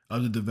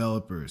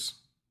developers.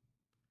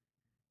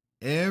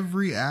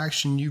 Every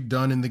action you've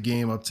done in the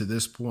game up to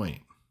this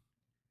point,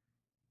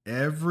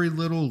 every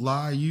little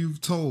lie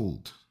you've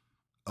told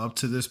up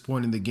to this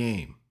point in the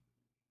game,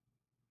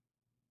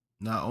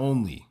 not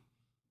only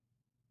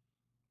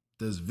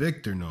does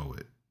Victor know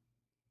it,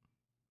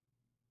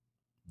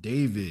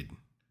 David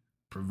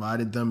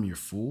provided them your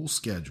full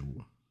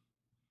schedule,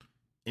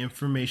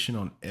 information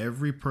on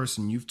every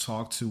person you've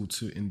talked to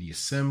in the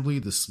assembly,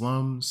 the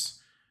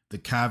slums, the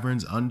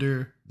caverns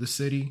under the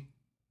city.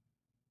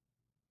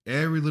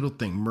 Every little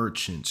thing,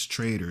 merchants,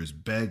 traders,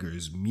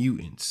 beggars,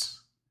 mutants.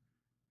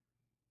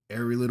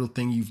 Every little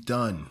thing you've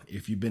done,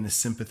 if you've been a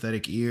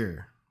sympathetic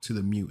ear to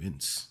the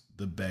mutants,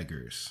 the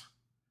beggars,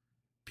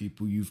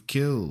 people you've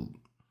killed,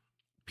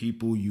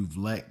 people you've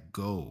let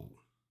go.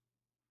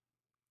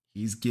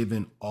 He's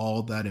given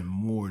all that and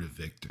more to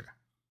Victor.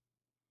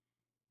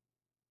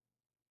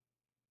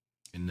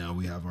 And now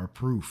we have our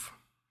proof.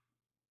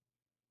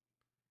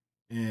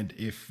 And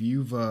if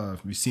you've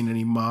seen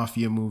any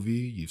mafia movie,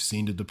 you've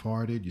seen The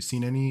Departed, you've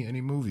seen any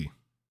movie,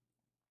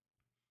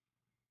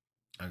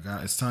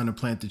 it's time to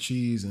plant the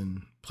cheese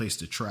and place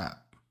the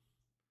trap.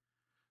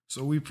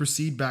 So we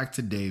proceed back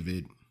to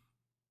David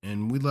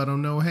and we let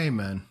him know, hey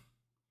man,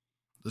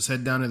 let's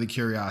head down to the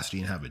Curiosity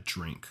and have a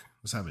drink.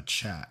 Let's have a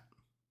chat.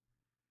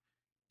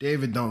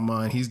 David don't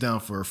mind. He's down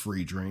for a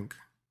free drink.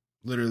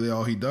 Literally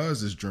all he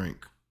does is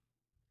drink.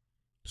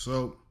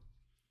 So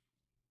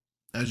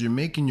as you're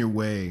making your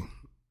way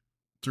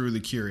through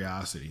the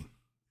Curiosity,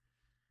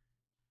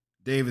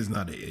 David's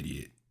not an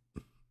idiot.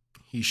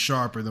 He's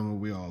sharper than what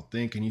we all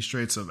think, and he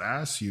straight up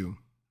asks you,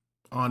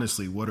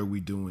 honestly, what are we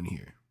doing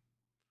here?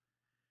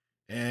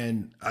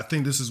 And I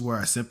think this is where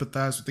I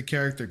sympathize with the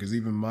character, because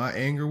even my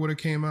anger would have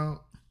came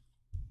out.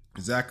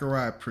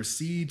 Zachariah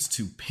proceeds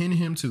to pin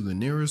him to the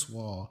nearest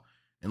wall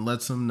and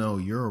lets him know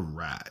you're a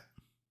rat.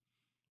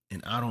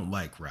 And I don't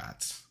like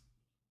rats.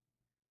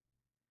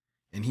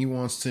 And he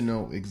wants to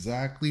know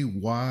exactly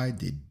why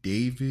did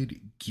David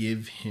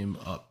give him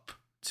up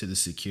to the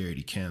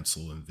security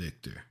council and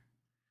Victor?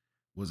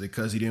 Was it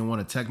because he didn't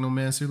want a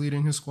Technomancer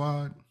leading his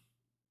squad?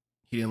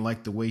 He didn't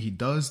like the way he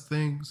does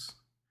things?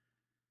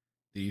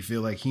 Did he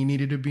feel like he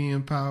needed to be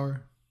in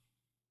power?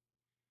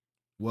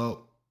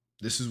 Well,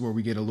 this is where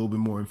we get a little bit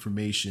more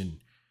information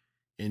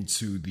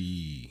into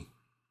the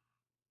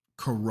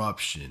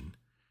corruption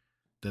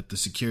that the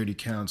security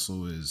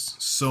council is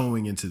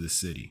sowing into the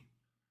city.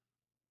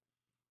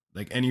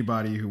 Like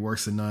anybody who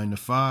works a 9 to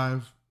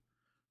 5,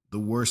 the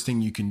worst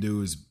thing you can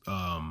do is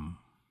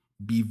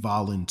be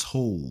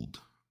voluntold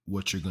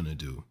what you're going to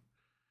do.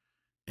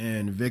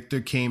 And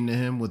Victor came to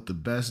him with the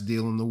best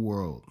deal in the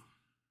world.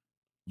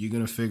 You're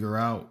going to figure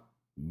out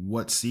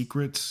what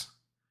secrets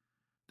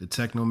the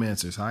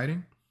Technomancer's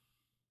hiding.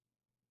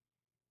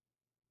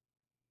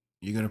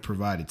 You're going to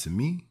provide it to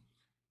me.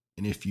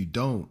 And if you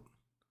don't,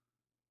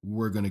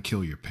 we're going to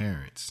kill your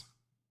parents.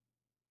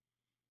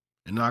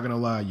 And not going to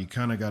lie, you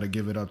kind of got to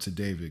give it up to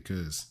David,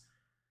 because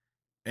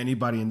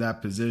anybody in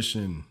that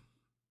position,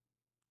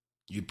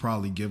 you'd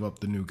probably give up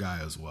the new guy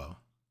as well.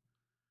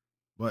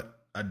 But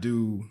I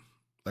do,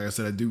 like I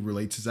said, I do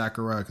relate to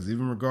Zachariah, because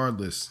even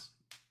regardless,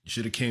 you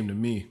should have came to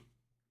me.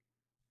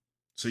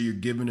 So you're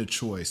given a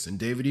choice. And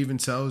David even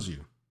tells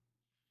you,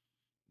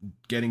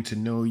 getting to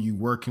know you,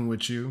 working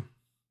with you,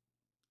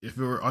 if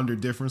it were under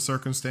different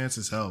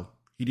circumstances, hell,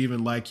 he'd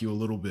even like you a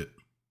little bit.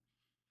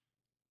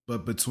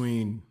 But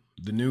between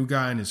the new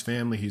guy and his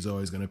family, he's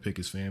always going to pick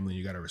his family.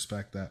 You got to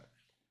respect that.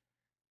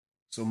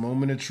 So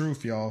moment of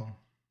truth, y'all.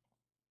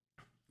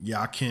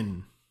 Y'all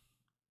can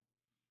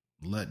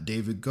let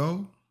David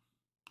go,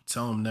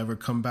 tell him never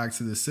come back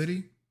to the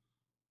city,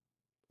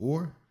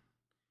 or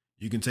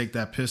you can take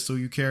that pistol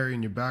you carry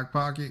in your back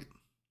pocket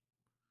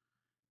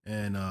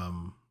and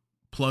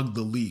plug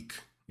the leak,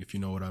 if you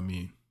know what I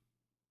mean.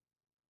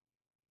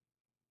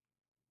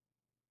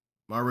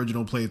 My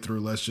original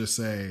playthrough, let's just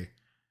say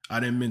I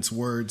didn't mince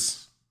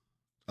words.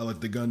 I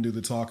let the gun do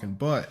the talking,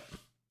 but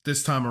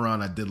this time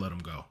around I did let him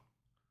go.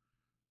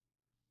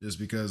 Just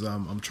because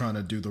I'm trying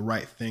to do the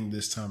right thing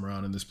this time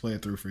around in this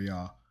playthrough for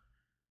y'all.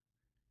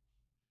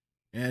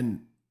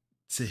 And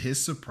to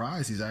his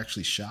surprise, he's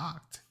actually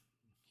shocked.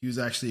 He was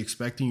actually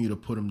expecting you to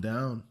put him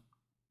down.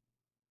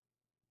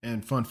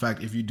 And fun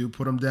fact, if you do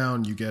put him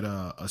down, you get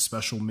a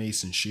special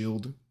mace and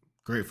shield.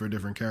 Great for a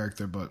different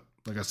character, but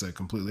like I said,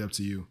 completely up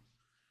to you.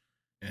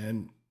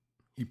 And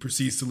he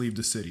proceeds to leave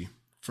the city.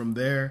 From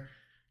there,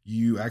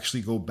 you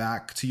actually go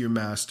back to your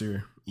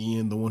master,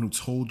 Ian, the one who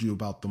told you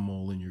about the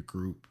mole in your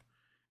group.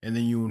 And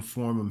then you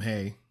inform him,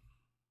 hey,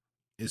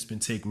 it's been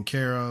taken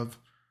care of.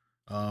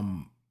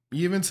 You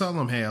even tell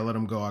him, hey, I let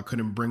him go. I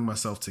couldn't bring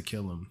myself to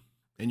kill him.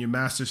 And your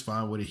master's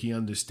fine with it. He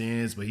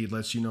understands, but he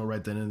lets you know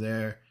right then and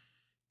there,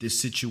 this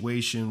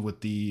situation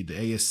with the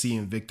ASC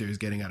and Victor is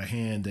getting out of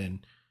hand.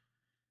 And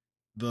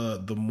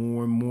the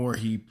more and more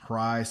he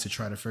pries to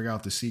try to figure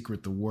out the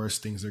secret, the worse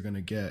things are going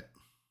to get.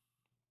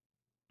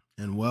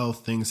 And well,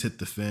 things hit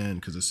the fan,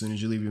 because as soon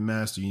as you leave your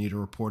master, you need to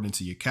report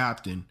into your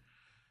captain.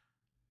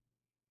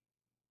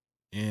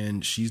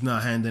 And she's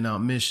not handing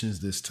out missions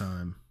this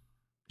time.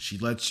 She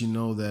lets you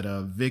know that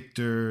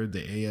Victor,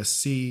 the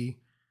ASC,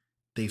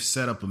 they've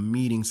set up a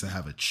meeting to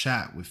have a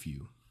chat with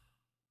you.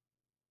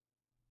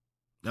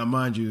 Now,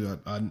 mind you,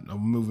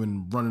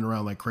 I'm running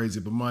around like crazy,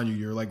 but mind you,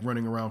 you're like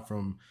running around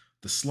from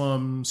the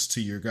slums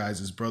to your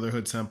guys'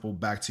 Brotherhood Temple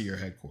back to your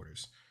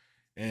headquarters.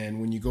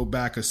 And when you go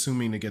back,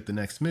 assuming to get the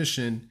next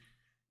mission,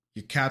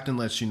 your captain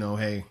lets you know,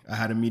 hey, I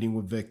had a meeting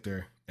with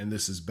Victor, and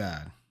this is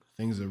bad.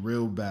 Things are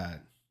real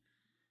bad.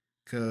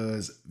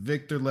 Because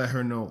Victor let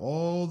her know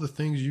all the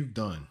things you've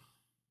done.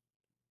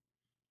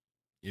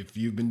 If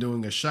you've been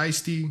doing a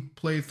shiesty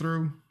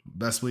playthrough,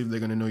 best believe they're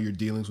going to know your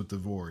dealings with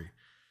Devori.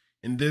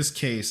 In this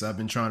case, I've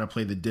been trying to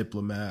play the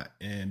diplomat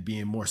and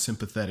being more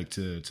sympathetic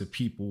to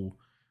people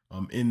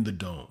in the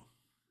dome.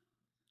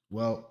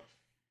 Well,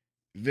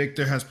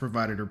 Victor has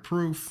provided her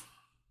proof.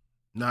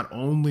 Not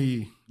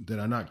only did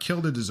I not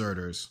kill the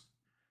deserters,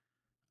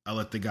 I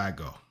let the guy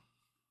go.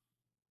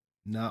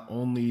 Not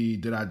only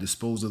did I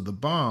dispose of the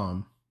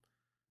bomb,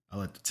 I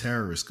let the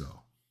terrorists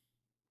go.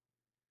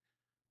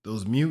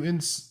 Those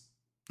mutants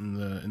in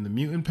the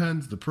mutant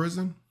pens, the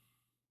prison,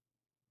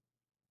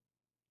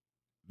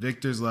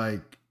 Victor's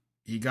like,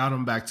 he got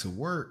him back to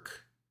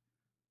work,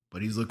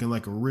 but he's looking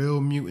like a real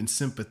mutant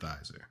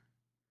sympathizer.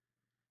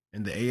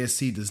 And the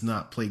ASC does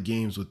not play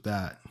games with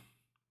that.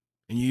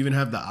 And you even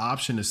have the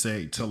option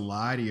to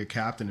lie to your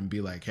captain and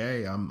be like,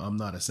 hey, I'm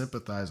not a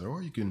sympathizer,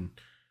 or you can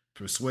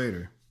persuade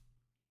her.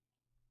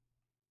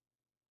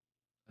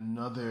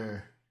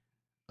 Another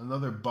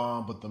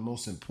bomb, but the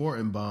most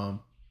important bomb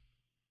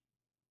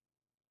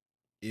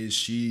is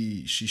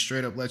she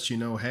straight up lets you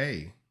know,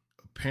 hey,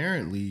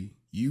 apparently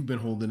you've been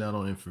holding out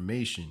on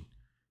information.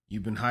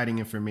 You've been hiding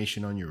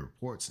information on your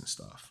reports and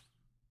stuff.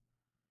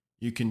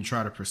 You can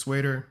try to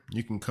persuade her.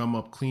 You can come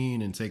up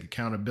clean and take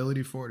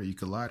accountability for it, or you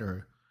could lie to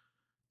her.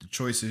 The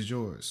choice is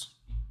yours.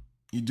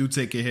 You do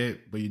take a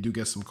hit, but you do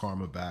get some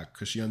karma back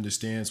because she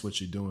understands what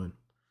you're doing.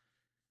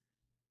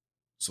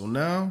 So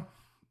now,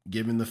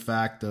 given the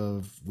fact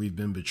of we've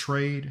been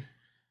betrayed,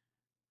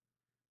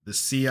 the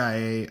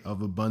CIA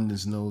of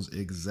Abundance knows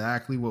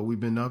exactly what we've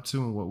been up to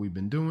and what we've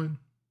been doing.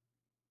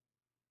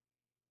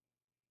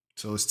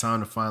 So it's time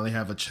to finally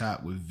have a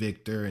chat with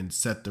Victor and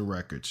set the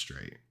record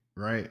straight,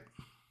 right?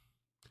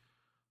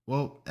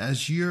 Well,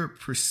 as you're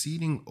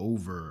proceeding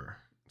over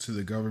to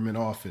the government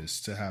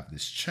office to have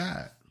this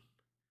chat,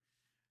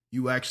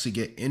 you actually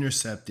get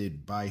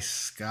intercepted by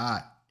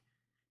Scott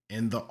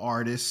and the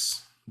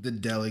artist, the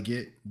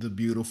delegate, the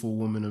beautiful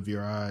woman of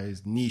your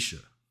eyes, Nisha.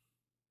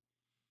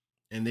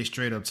 And they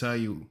straight up tell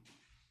you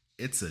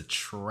it's a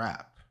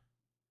trap.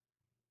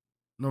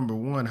 Number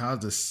one, how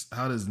does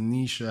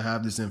Nisha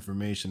have this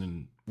information,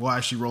 and why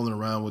is she rolling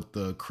around with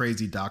the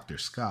crazy Dr.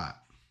 Scott?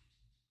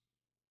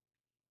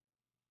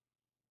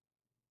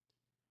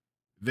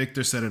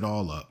 Victor set it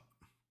all up.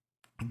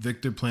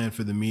 Victor planned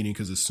for the meeting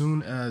because as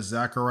soon as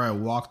Zachariah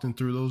walked in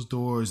through those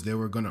doors, they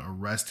were going to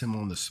arrest him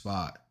on the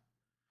spot.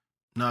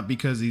 Not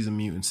because he's a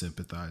mutant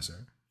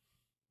sympathizer.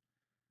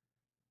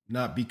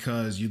 Not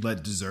because you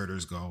let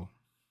deserters go.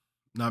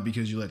 Not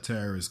because you let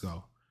terrorists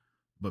go.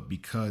 But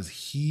because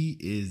he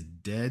is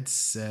dead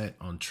set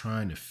on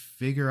trying to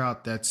figure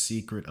out that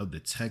secret of the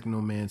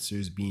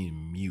Technomancers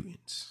being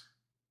mutants.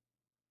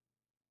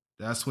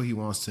 That's what he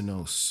wants to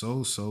know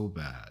so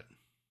bad.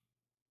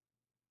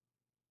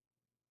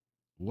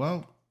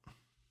 Well,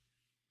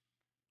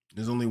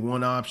 there's only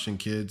one option,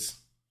 kids.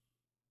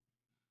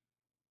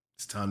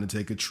 It's time to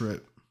take a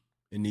trip.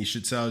 And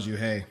Nisha tells you,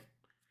 hey,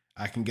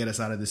 I can get us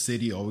out of the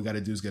city. All we got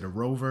to do is get a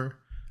rover.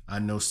 I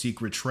know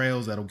secret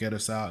trails that'll get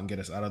us out and get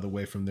us out of the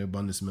way from the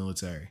Abundance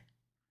military.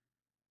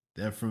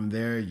 Then from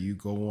there, you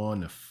go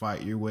on to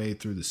fight your way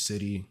through the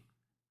city,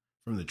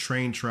 from the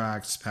train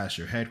tracks, past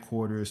your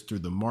headquarters, through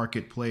the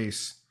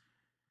marketplace.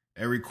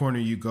 Every corner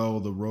you go,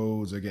 the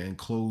roads are getting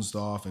closed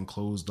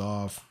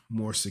off,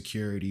 more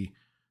security.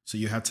 So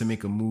you have to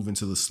make a move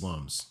into the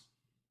slums.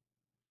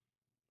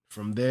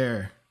 From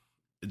there,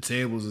 the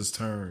tables is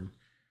turned.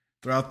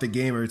 Throughout the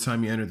game, every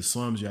time you enter the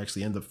slums, you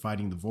actually end up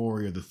fighting the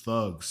warrior, the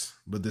thugs.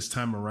 But this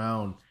time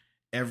around,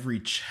 every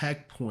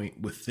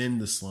checkpoint within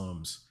the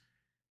slums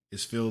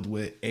is filled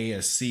with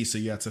ASC, so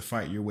you have to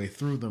fight your way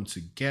through them to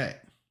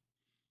get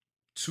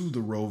to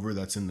the rover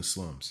that's in the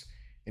slums.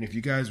 And if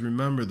you guys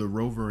remember, the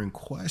rover in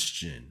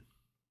question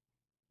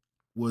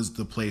was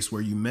the place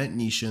where you met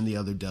Nisha and the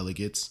other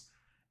delegates,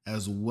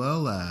 as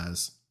well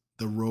as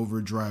the rover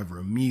driver,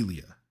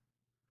 Amelia.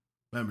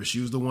 Remember,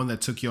 she was the one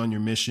that took you on your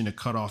mission to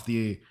cut off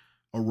the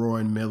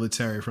Auroran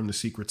military from the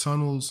secret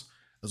tunnels,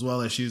 as well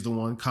as she's the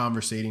one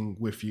conversating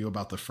with you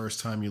about the first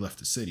time you left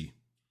the city.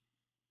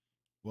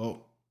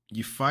 Well,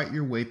 you fight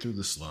your way through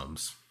the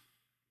slums.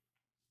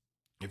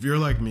 If you're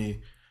like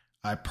me,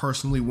 I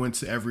personally went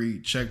to every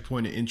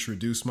checkpoint to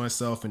introduce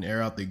myself and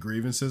air out the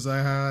grievances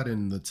I had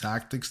and the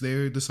tactics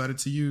they decided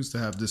to use to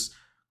have this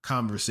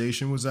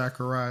conversation with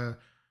Zachariah,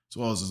 as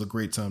well as it's a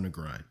great time to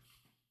grind.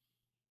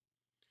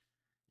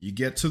 You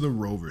get to the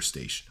rover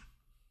station.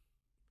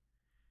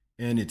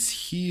 And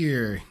it's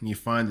here you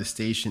find the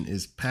station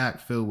is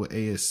packed filled with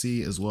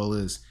ASC, as well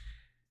as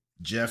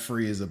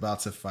Jeffrey is about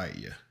to fight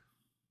you.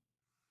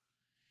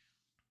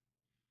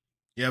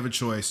 You have a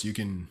choice. You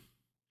can...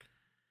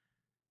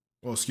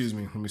 Well, excuse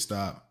me, let me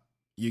stop.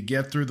 You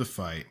get through the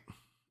fight.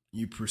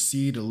 You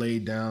proceed to lay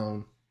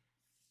down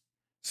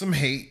some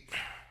hate.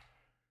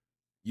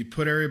 You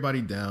put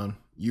everybody down.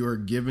 You are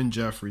given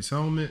Jeffrey's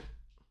helmet,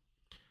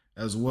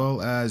 as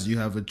well as you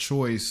have a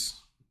choice.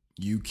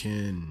 You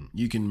can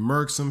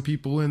murk some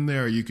people in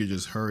there, or you could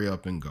just hurry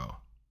up and go.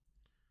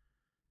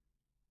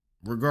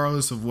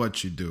 Regardless of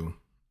what you do,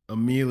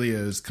 Amelia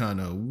is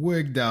kind of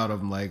wigged out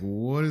of like,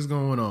 what is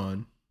going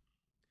on?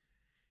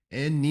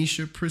 And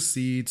Nisha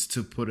proceeds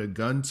to put a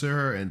gun to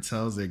her and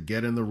tells her,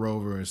 get in the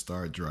rover and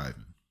start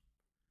driving.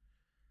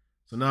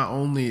 So not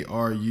only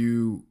are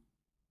you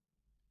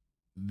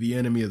the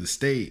enemy of the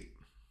state,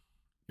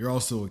 you're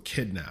also a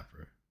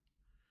kidnapper.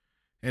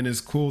 And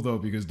it's cool though,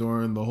 because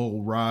during the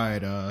whole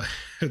ride,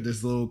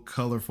 there's a little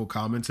colorful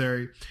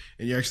commentary,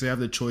 and you actually have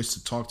the choice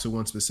to talk to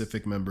one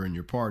specific member in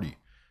your party.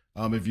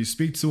 If you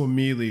speak to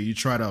Amelia, you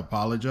try to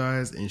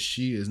apologize, and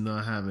she is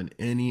not having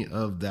any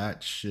of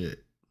that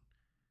shit.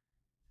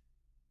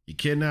 You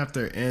kidnapped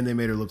her, and they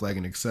made her look like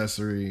an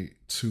accessory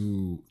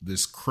to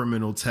this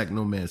criminal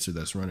technomancer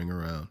that's running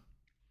around.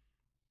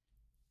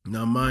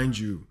 Now, mind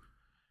you,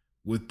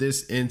 with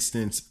this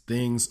instance,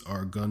 things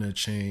are gonna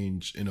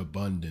change in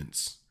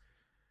abundance.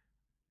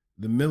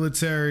 The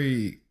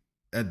military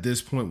at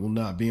this point will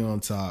not be on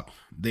top.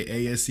 The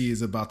ASC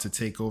is about to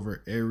take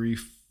over every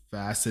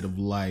facet of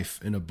life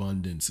in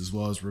abundance, as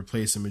well as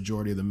replace a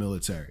majority of the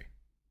military.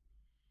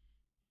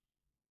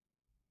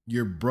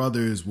 Your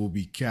brothers will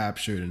be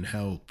captured and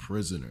held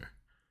prisoner.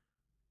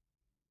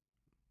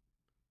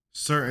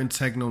 certain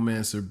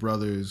Technomancer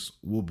brothers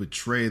will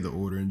betray the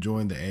order and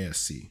join the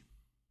ASC.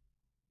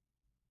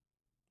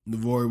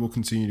 Navori will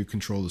continue to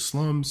control the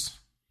slums,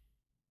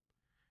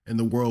 and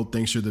the world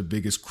thinks you're the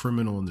biggest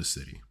criminal in the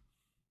city.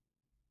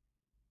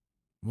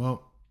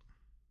 Well,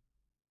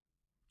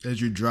 as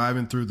you're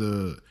driving through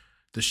the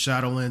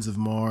shadowlands of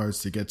Mars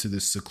to get to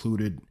this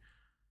secluded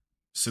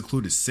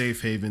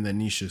safe haven that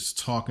Nisha's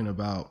talking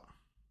about,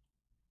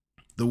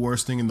 the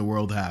worst thing in the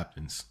world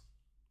happens.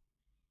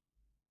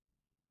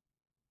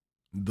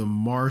 The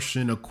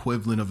Martian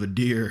equivalent of a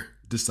deer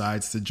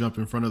decides to jump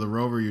in front of the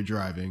rover you're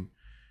driving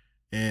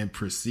and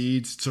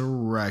proceeds to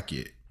wreck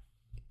it.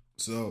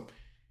 So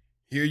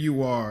here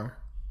you are,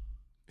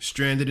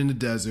 stranded in the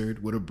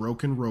desert with a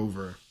broken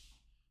rover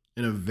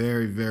and a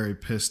very, very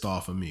pissed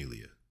off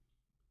Amelia.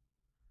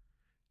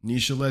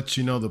 Nisha lets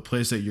you know the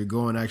place that you're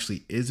going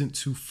actually isn't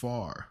too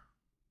far,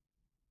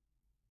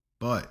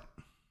 but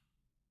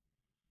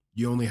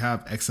you only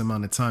have X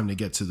amount of time to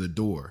get to the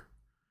door.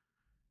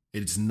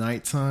 It's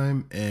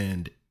nighttime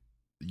and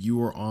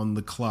you are on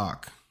the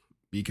clock,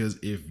 because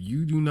if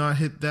you do not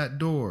hit that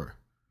door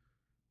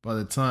by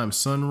the time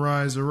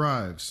sunrise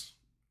arrives,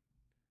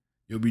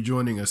 you'll be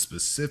joining a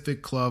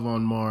specific club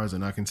on Mars,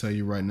 and I can tell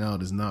you right now,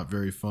 it is not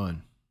very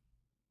fun.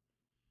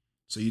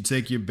 So you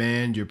take your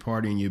band, your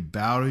party, and you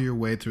battle your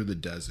way through the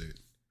desert,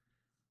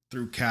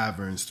 through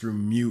caverns, through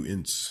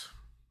mutants,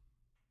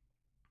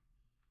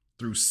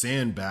 through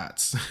sand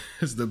bats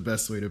is the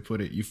best way to put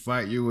it. You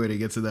fight your way to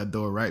get to that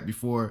door right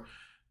before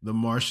the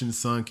Martian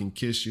sun can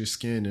kiss your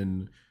skin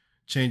and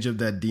change up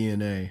that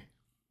DNA.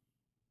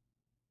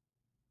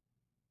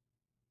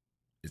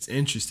 It's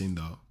interesting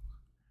though.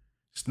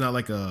 It's not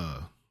like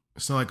a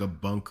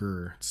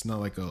bunker. It's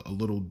not like a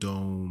little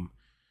dome.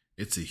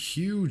 It's a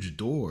huge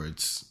door.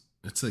 It's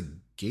a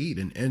gate,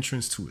 an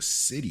entrance to a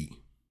city.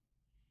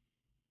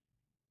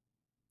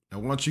 I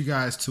want you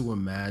guys to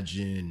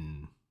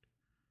imagine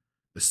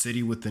a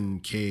city within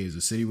caves,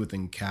 a city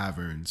within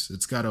caverns.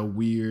 It's got a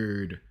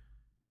weird,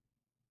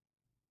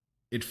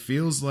 it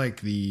feels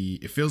like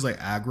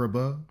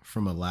Agrabah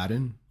from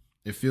Aladdin.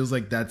 It feels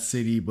like that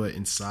city, but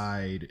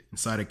inside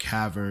a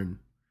cavern.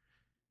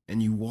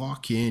 And you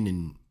walk in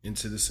and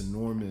into this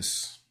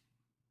enormous,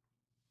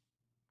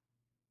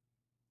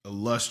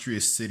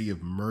 illustrious city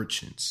of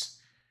merchants.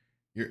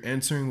 You're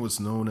entering what's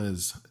known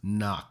as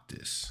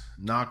Noctis.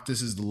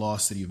 Noctis is the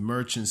lost city of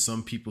merchants.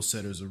 Some people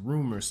said it was a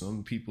rumor.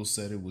 Some people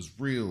said it was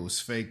real,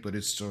 it's fake, but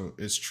it's true.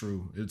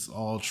 It's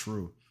all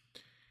true.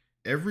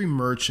 Every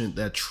merchant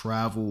that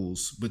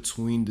travels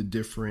between the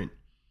different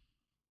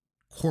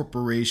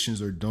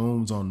corporations or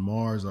domes on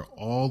Mars are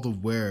all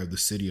aware of the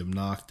city of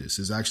Noctis.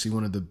 It's actually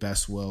one of the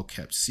best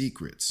well-kept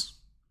secrets.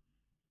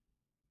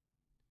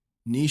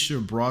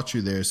 Nisha brought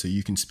you there so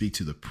you can speak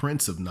to the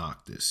Prince of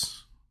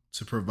Noctis,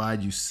 to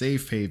provide you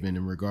safe haven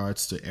in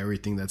regards to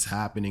everything that's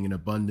happening in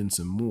abundance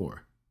and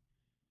more.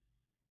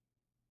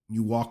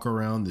 You walk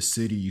around the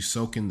city, you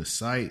soak in the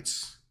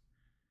sights,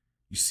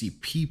 you see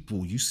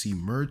people, you see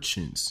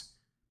merchants,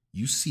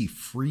 you see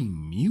free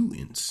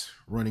mutants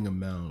running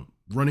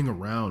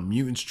around,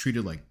 mutants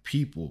treated like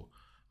people.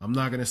 I'm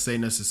not going to say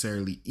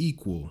necessarily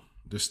equal.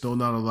 There's still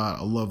not a lot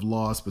of love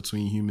lost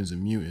between humans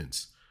and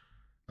mutants.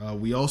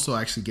 We also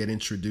actually get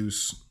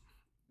introduced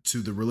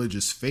to the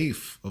religious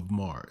faith of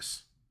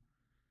Mars.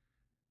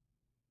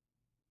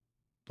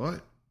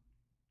 But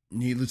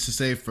needless to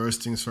say,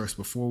 first things first,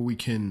 before we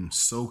can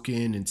soak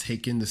in and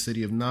take in the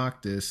city of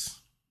Noctis,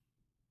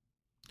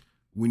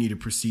 we need to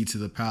proceed to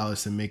the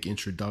palace and make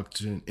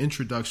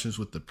introductions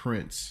with the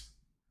prince.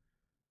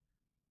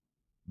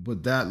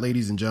 But that,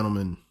 ladies and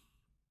gentlemen,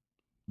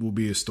 will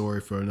be a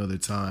story for another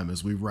time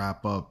as we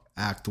wrap up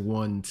Act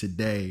 1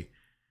 today.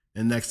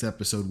 And next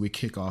episode, we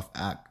kick off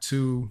Act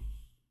 2,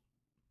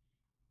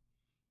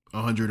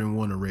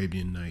 101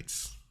 Arabian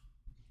Nights.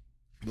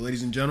 But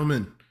ladies and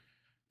gentlemen,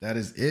 that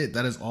is it.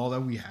 That is all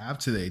that we have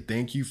today.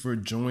 Thank you for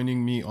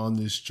joining me on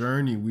this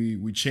journey.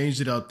 We changed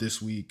it up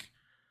this week.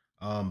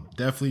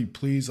 Definitely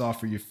please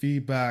offer your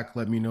feedback.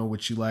 Let me know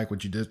what you like,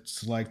 what you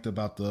disliked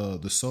about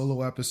the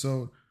solo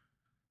episode.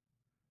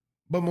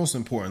 But most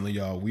importantly,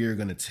 y'all, we are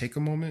going to take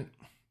a moment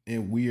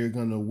and we are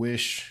going to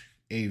wish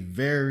a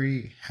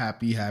very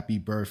happy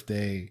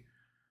birthday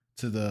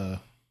to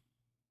the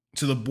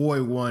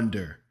boy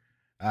wonder.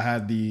 I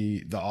had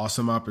the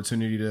awesome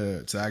opportunity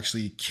to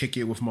actually kick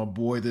it with my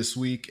boy this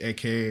week,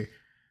 aka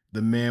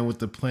the man with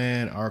the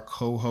plan, our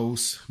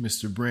co-host,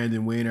 Mr.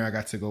 Brandon Wayner. I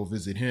got to go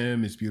visit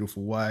him, his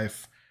beautiful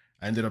wife.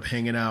 I ended up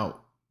hanging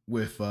out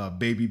with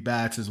baby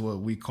bats, is what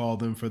we call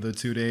them, for the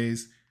 2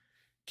 days.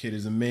 Kid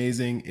is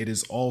amazing. It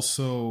is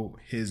also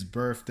his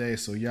birthday.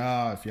 So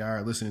y'all, if y'all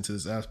are listening to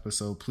this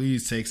episode,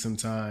 please take some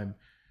time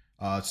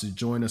to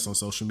join us on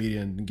social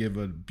media and give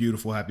a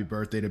beautiful happy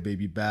birthday to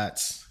baby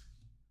bats.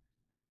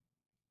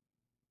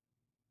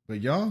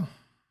 But y'all,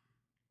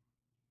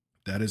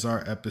 that is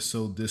our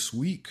episode this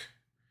week.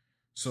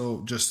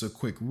 So just a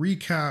quick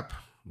recap.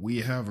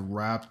 We have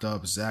wrapped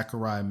up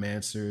Zachariah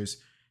Mancer's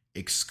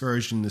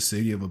Excursion to the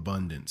City of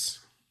Abundance.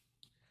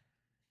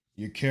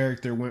 Your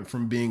character went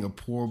from being a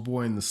poor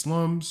boy in the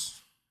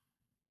slums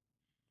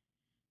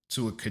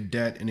to a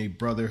cadet in a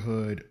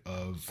brotherhood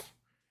of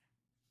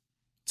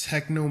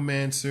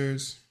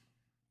technomancers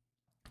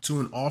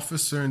to an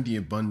officer in the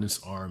Abundance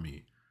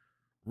Army,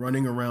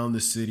 running around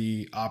the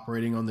city,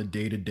 operating on the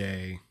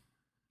day-to-day,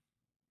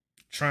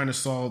 trying to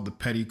solve the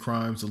petty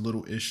crimes, the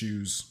little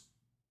issues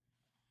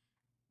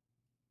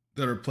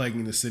that are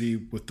plaguing the city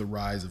with the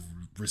rise of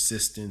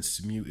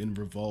resistance, mutant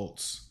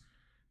revolts.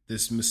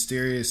 This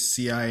mysterious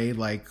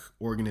CIA-like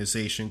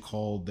organization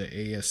called the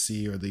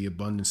ASC, or the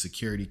Abundant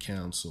Security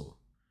Council.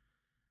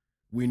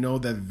 We know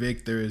that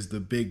Victor is the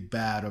big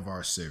bad of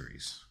our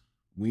series.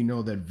 We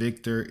know that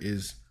Victor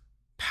is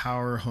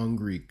power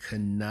hungry,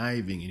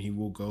 conniving, and he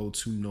will go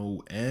to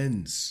no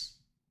ends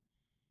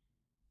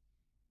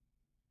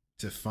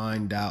to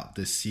find out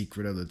the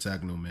secret of the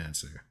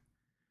Technomancer.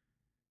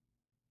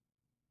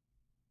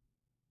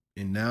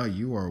 And now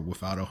you are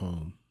without a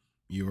home.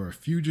 You are a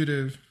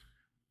fugitive.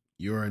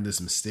 You are in this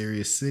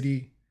mysterious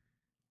city.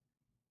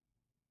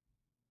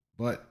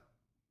 But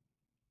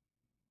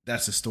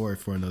that's a story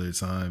for another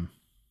time.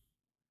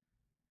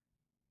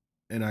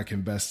 And I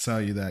can best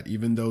tell you that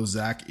even though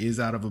Zach is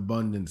out of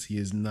abundance, he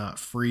is not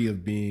free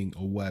of being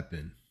a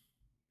weapon.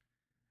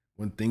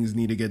 When things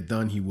need to get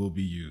done, he will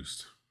be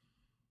used.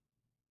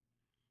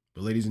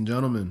 But ladies and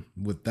gentlemen,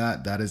 with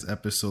that, that is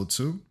episode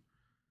 2.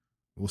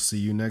 We'll see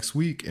you next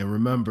week. And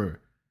remember,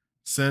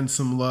 send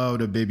some love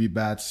to Baby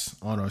Bats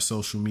on our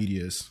social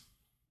medias.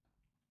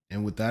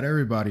 And with that,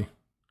 everybody,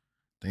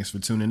 thanks for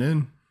tuning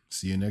in.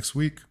 See you next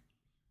week.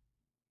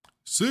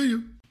 See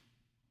you.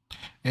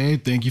 Hey,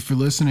 thank you for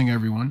listening,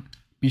 everyone.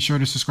 Be sure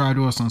to subscribe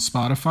to us on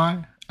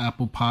Spotify,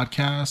 Apple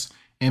Podcasts,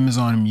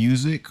 Amazon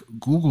Music,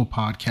 Google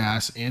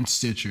Podcasts, and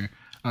Stitcher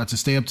to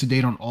stay up to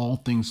date on all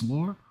things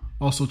lore.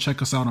 Also, check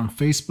us out on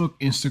Facebook,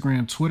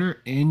 Instagram,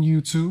 Twitter, and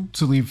YouTube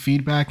to leave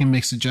feedback and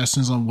make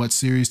suggestions on what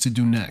series to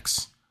do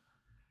next.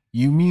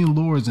 You, Me, and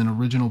Lore is an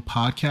original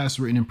podcast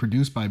written and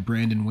produced by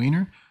Brandon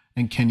Wayner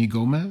and Kenny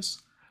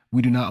Gomez.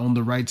 We do not own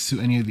the rights to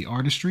any of the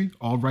artistry.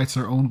 All rights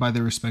are owned by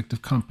their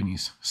respective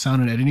companies.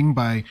 Sound and editing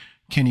by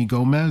Kenny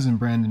Gomez and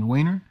Brandon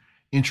Wayner.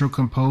 Intro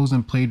composed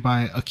and played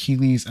by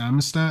Achilles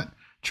Amistad.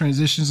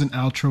 Transitions and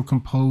outro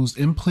composed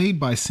and played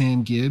by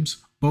Sam Gibbs.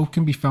 Both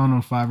can be found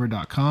on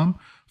Fiverr.com.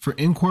 For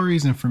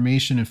inquiries,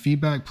 information, and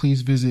feedback,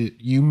 please visit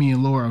You, Me,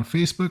 and Lore on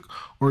Facebook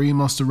or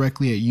email us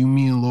directly at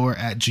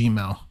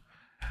youmeandlore@gmail.com.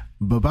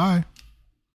 Bye-bye.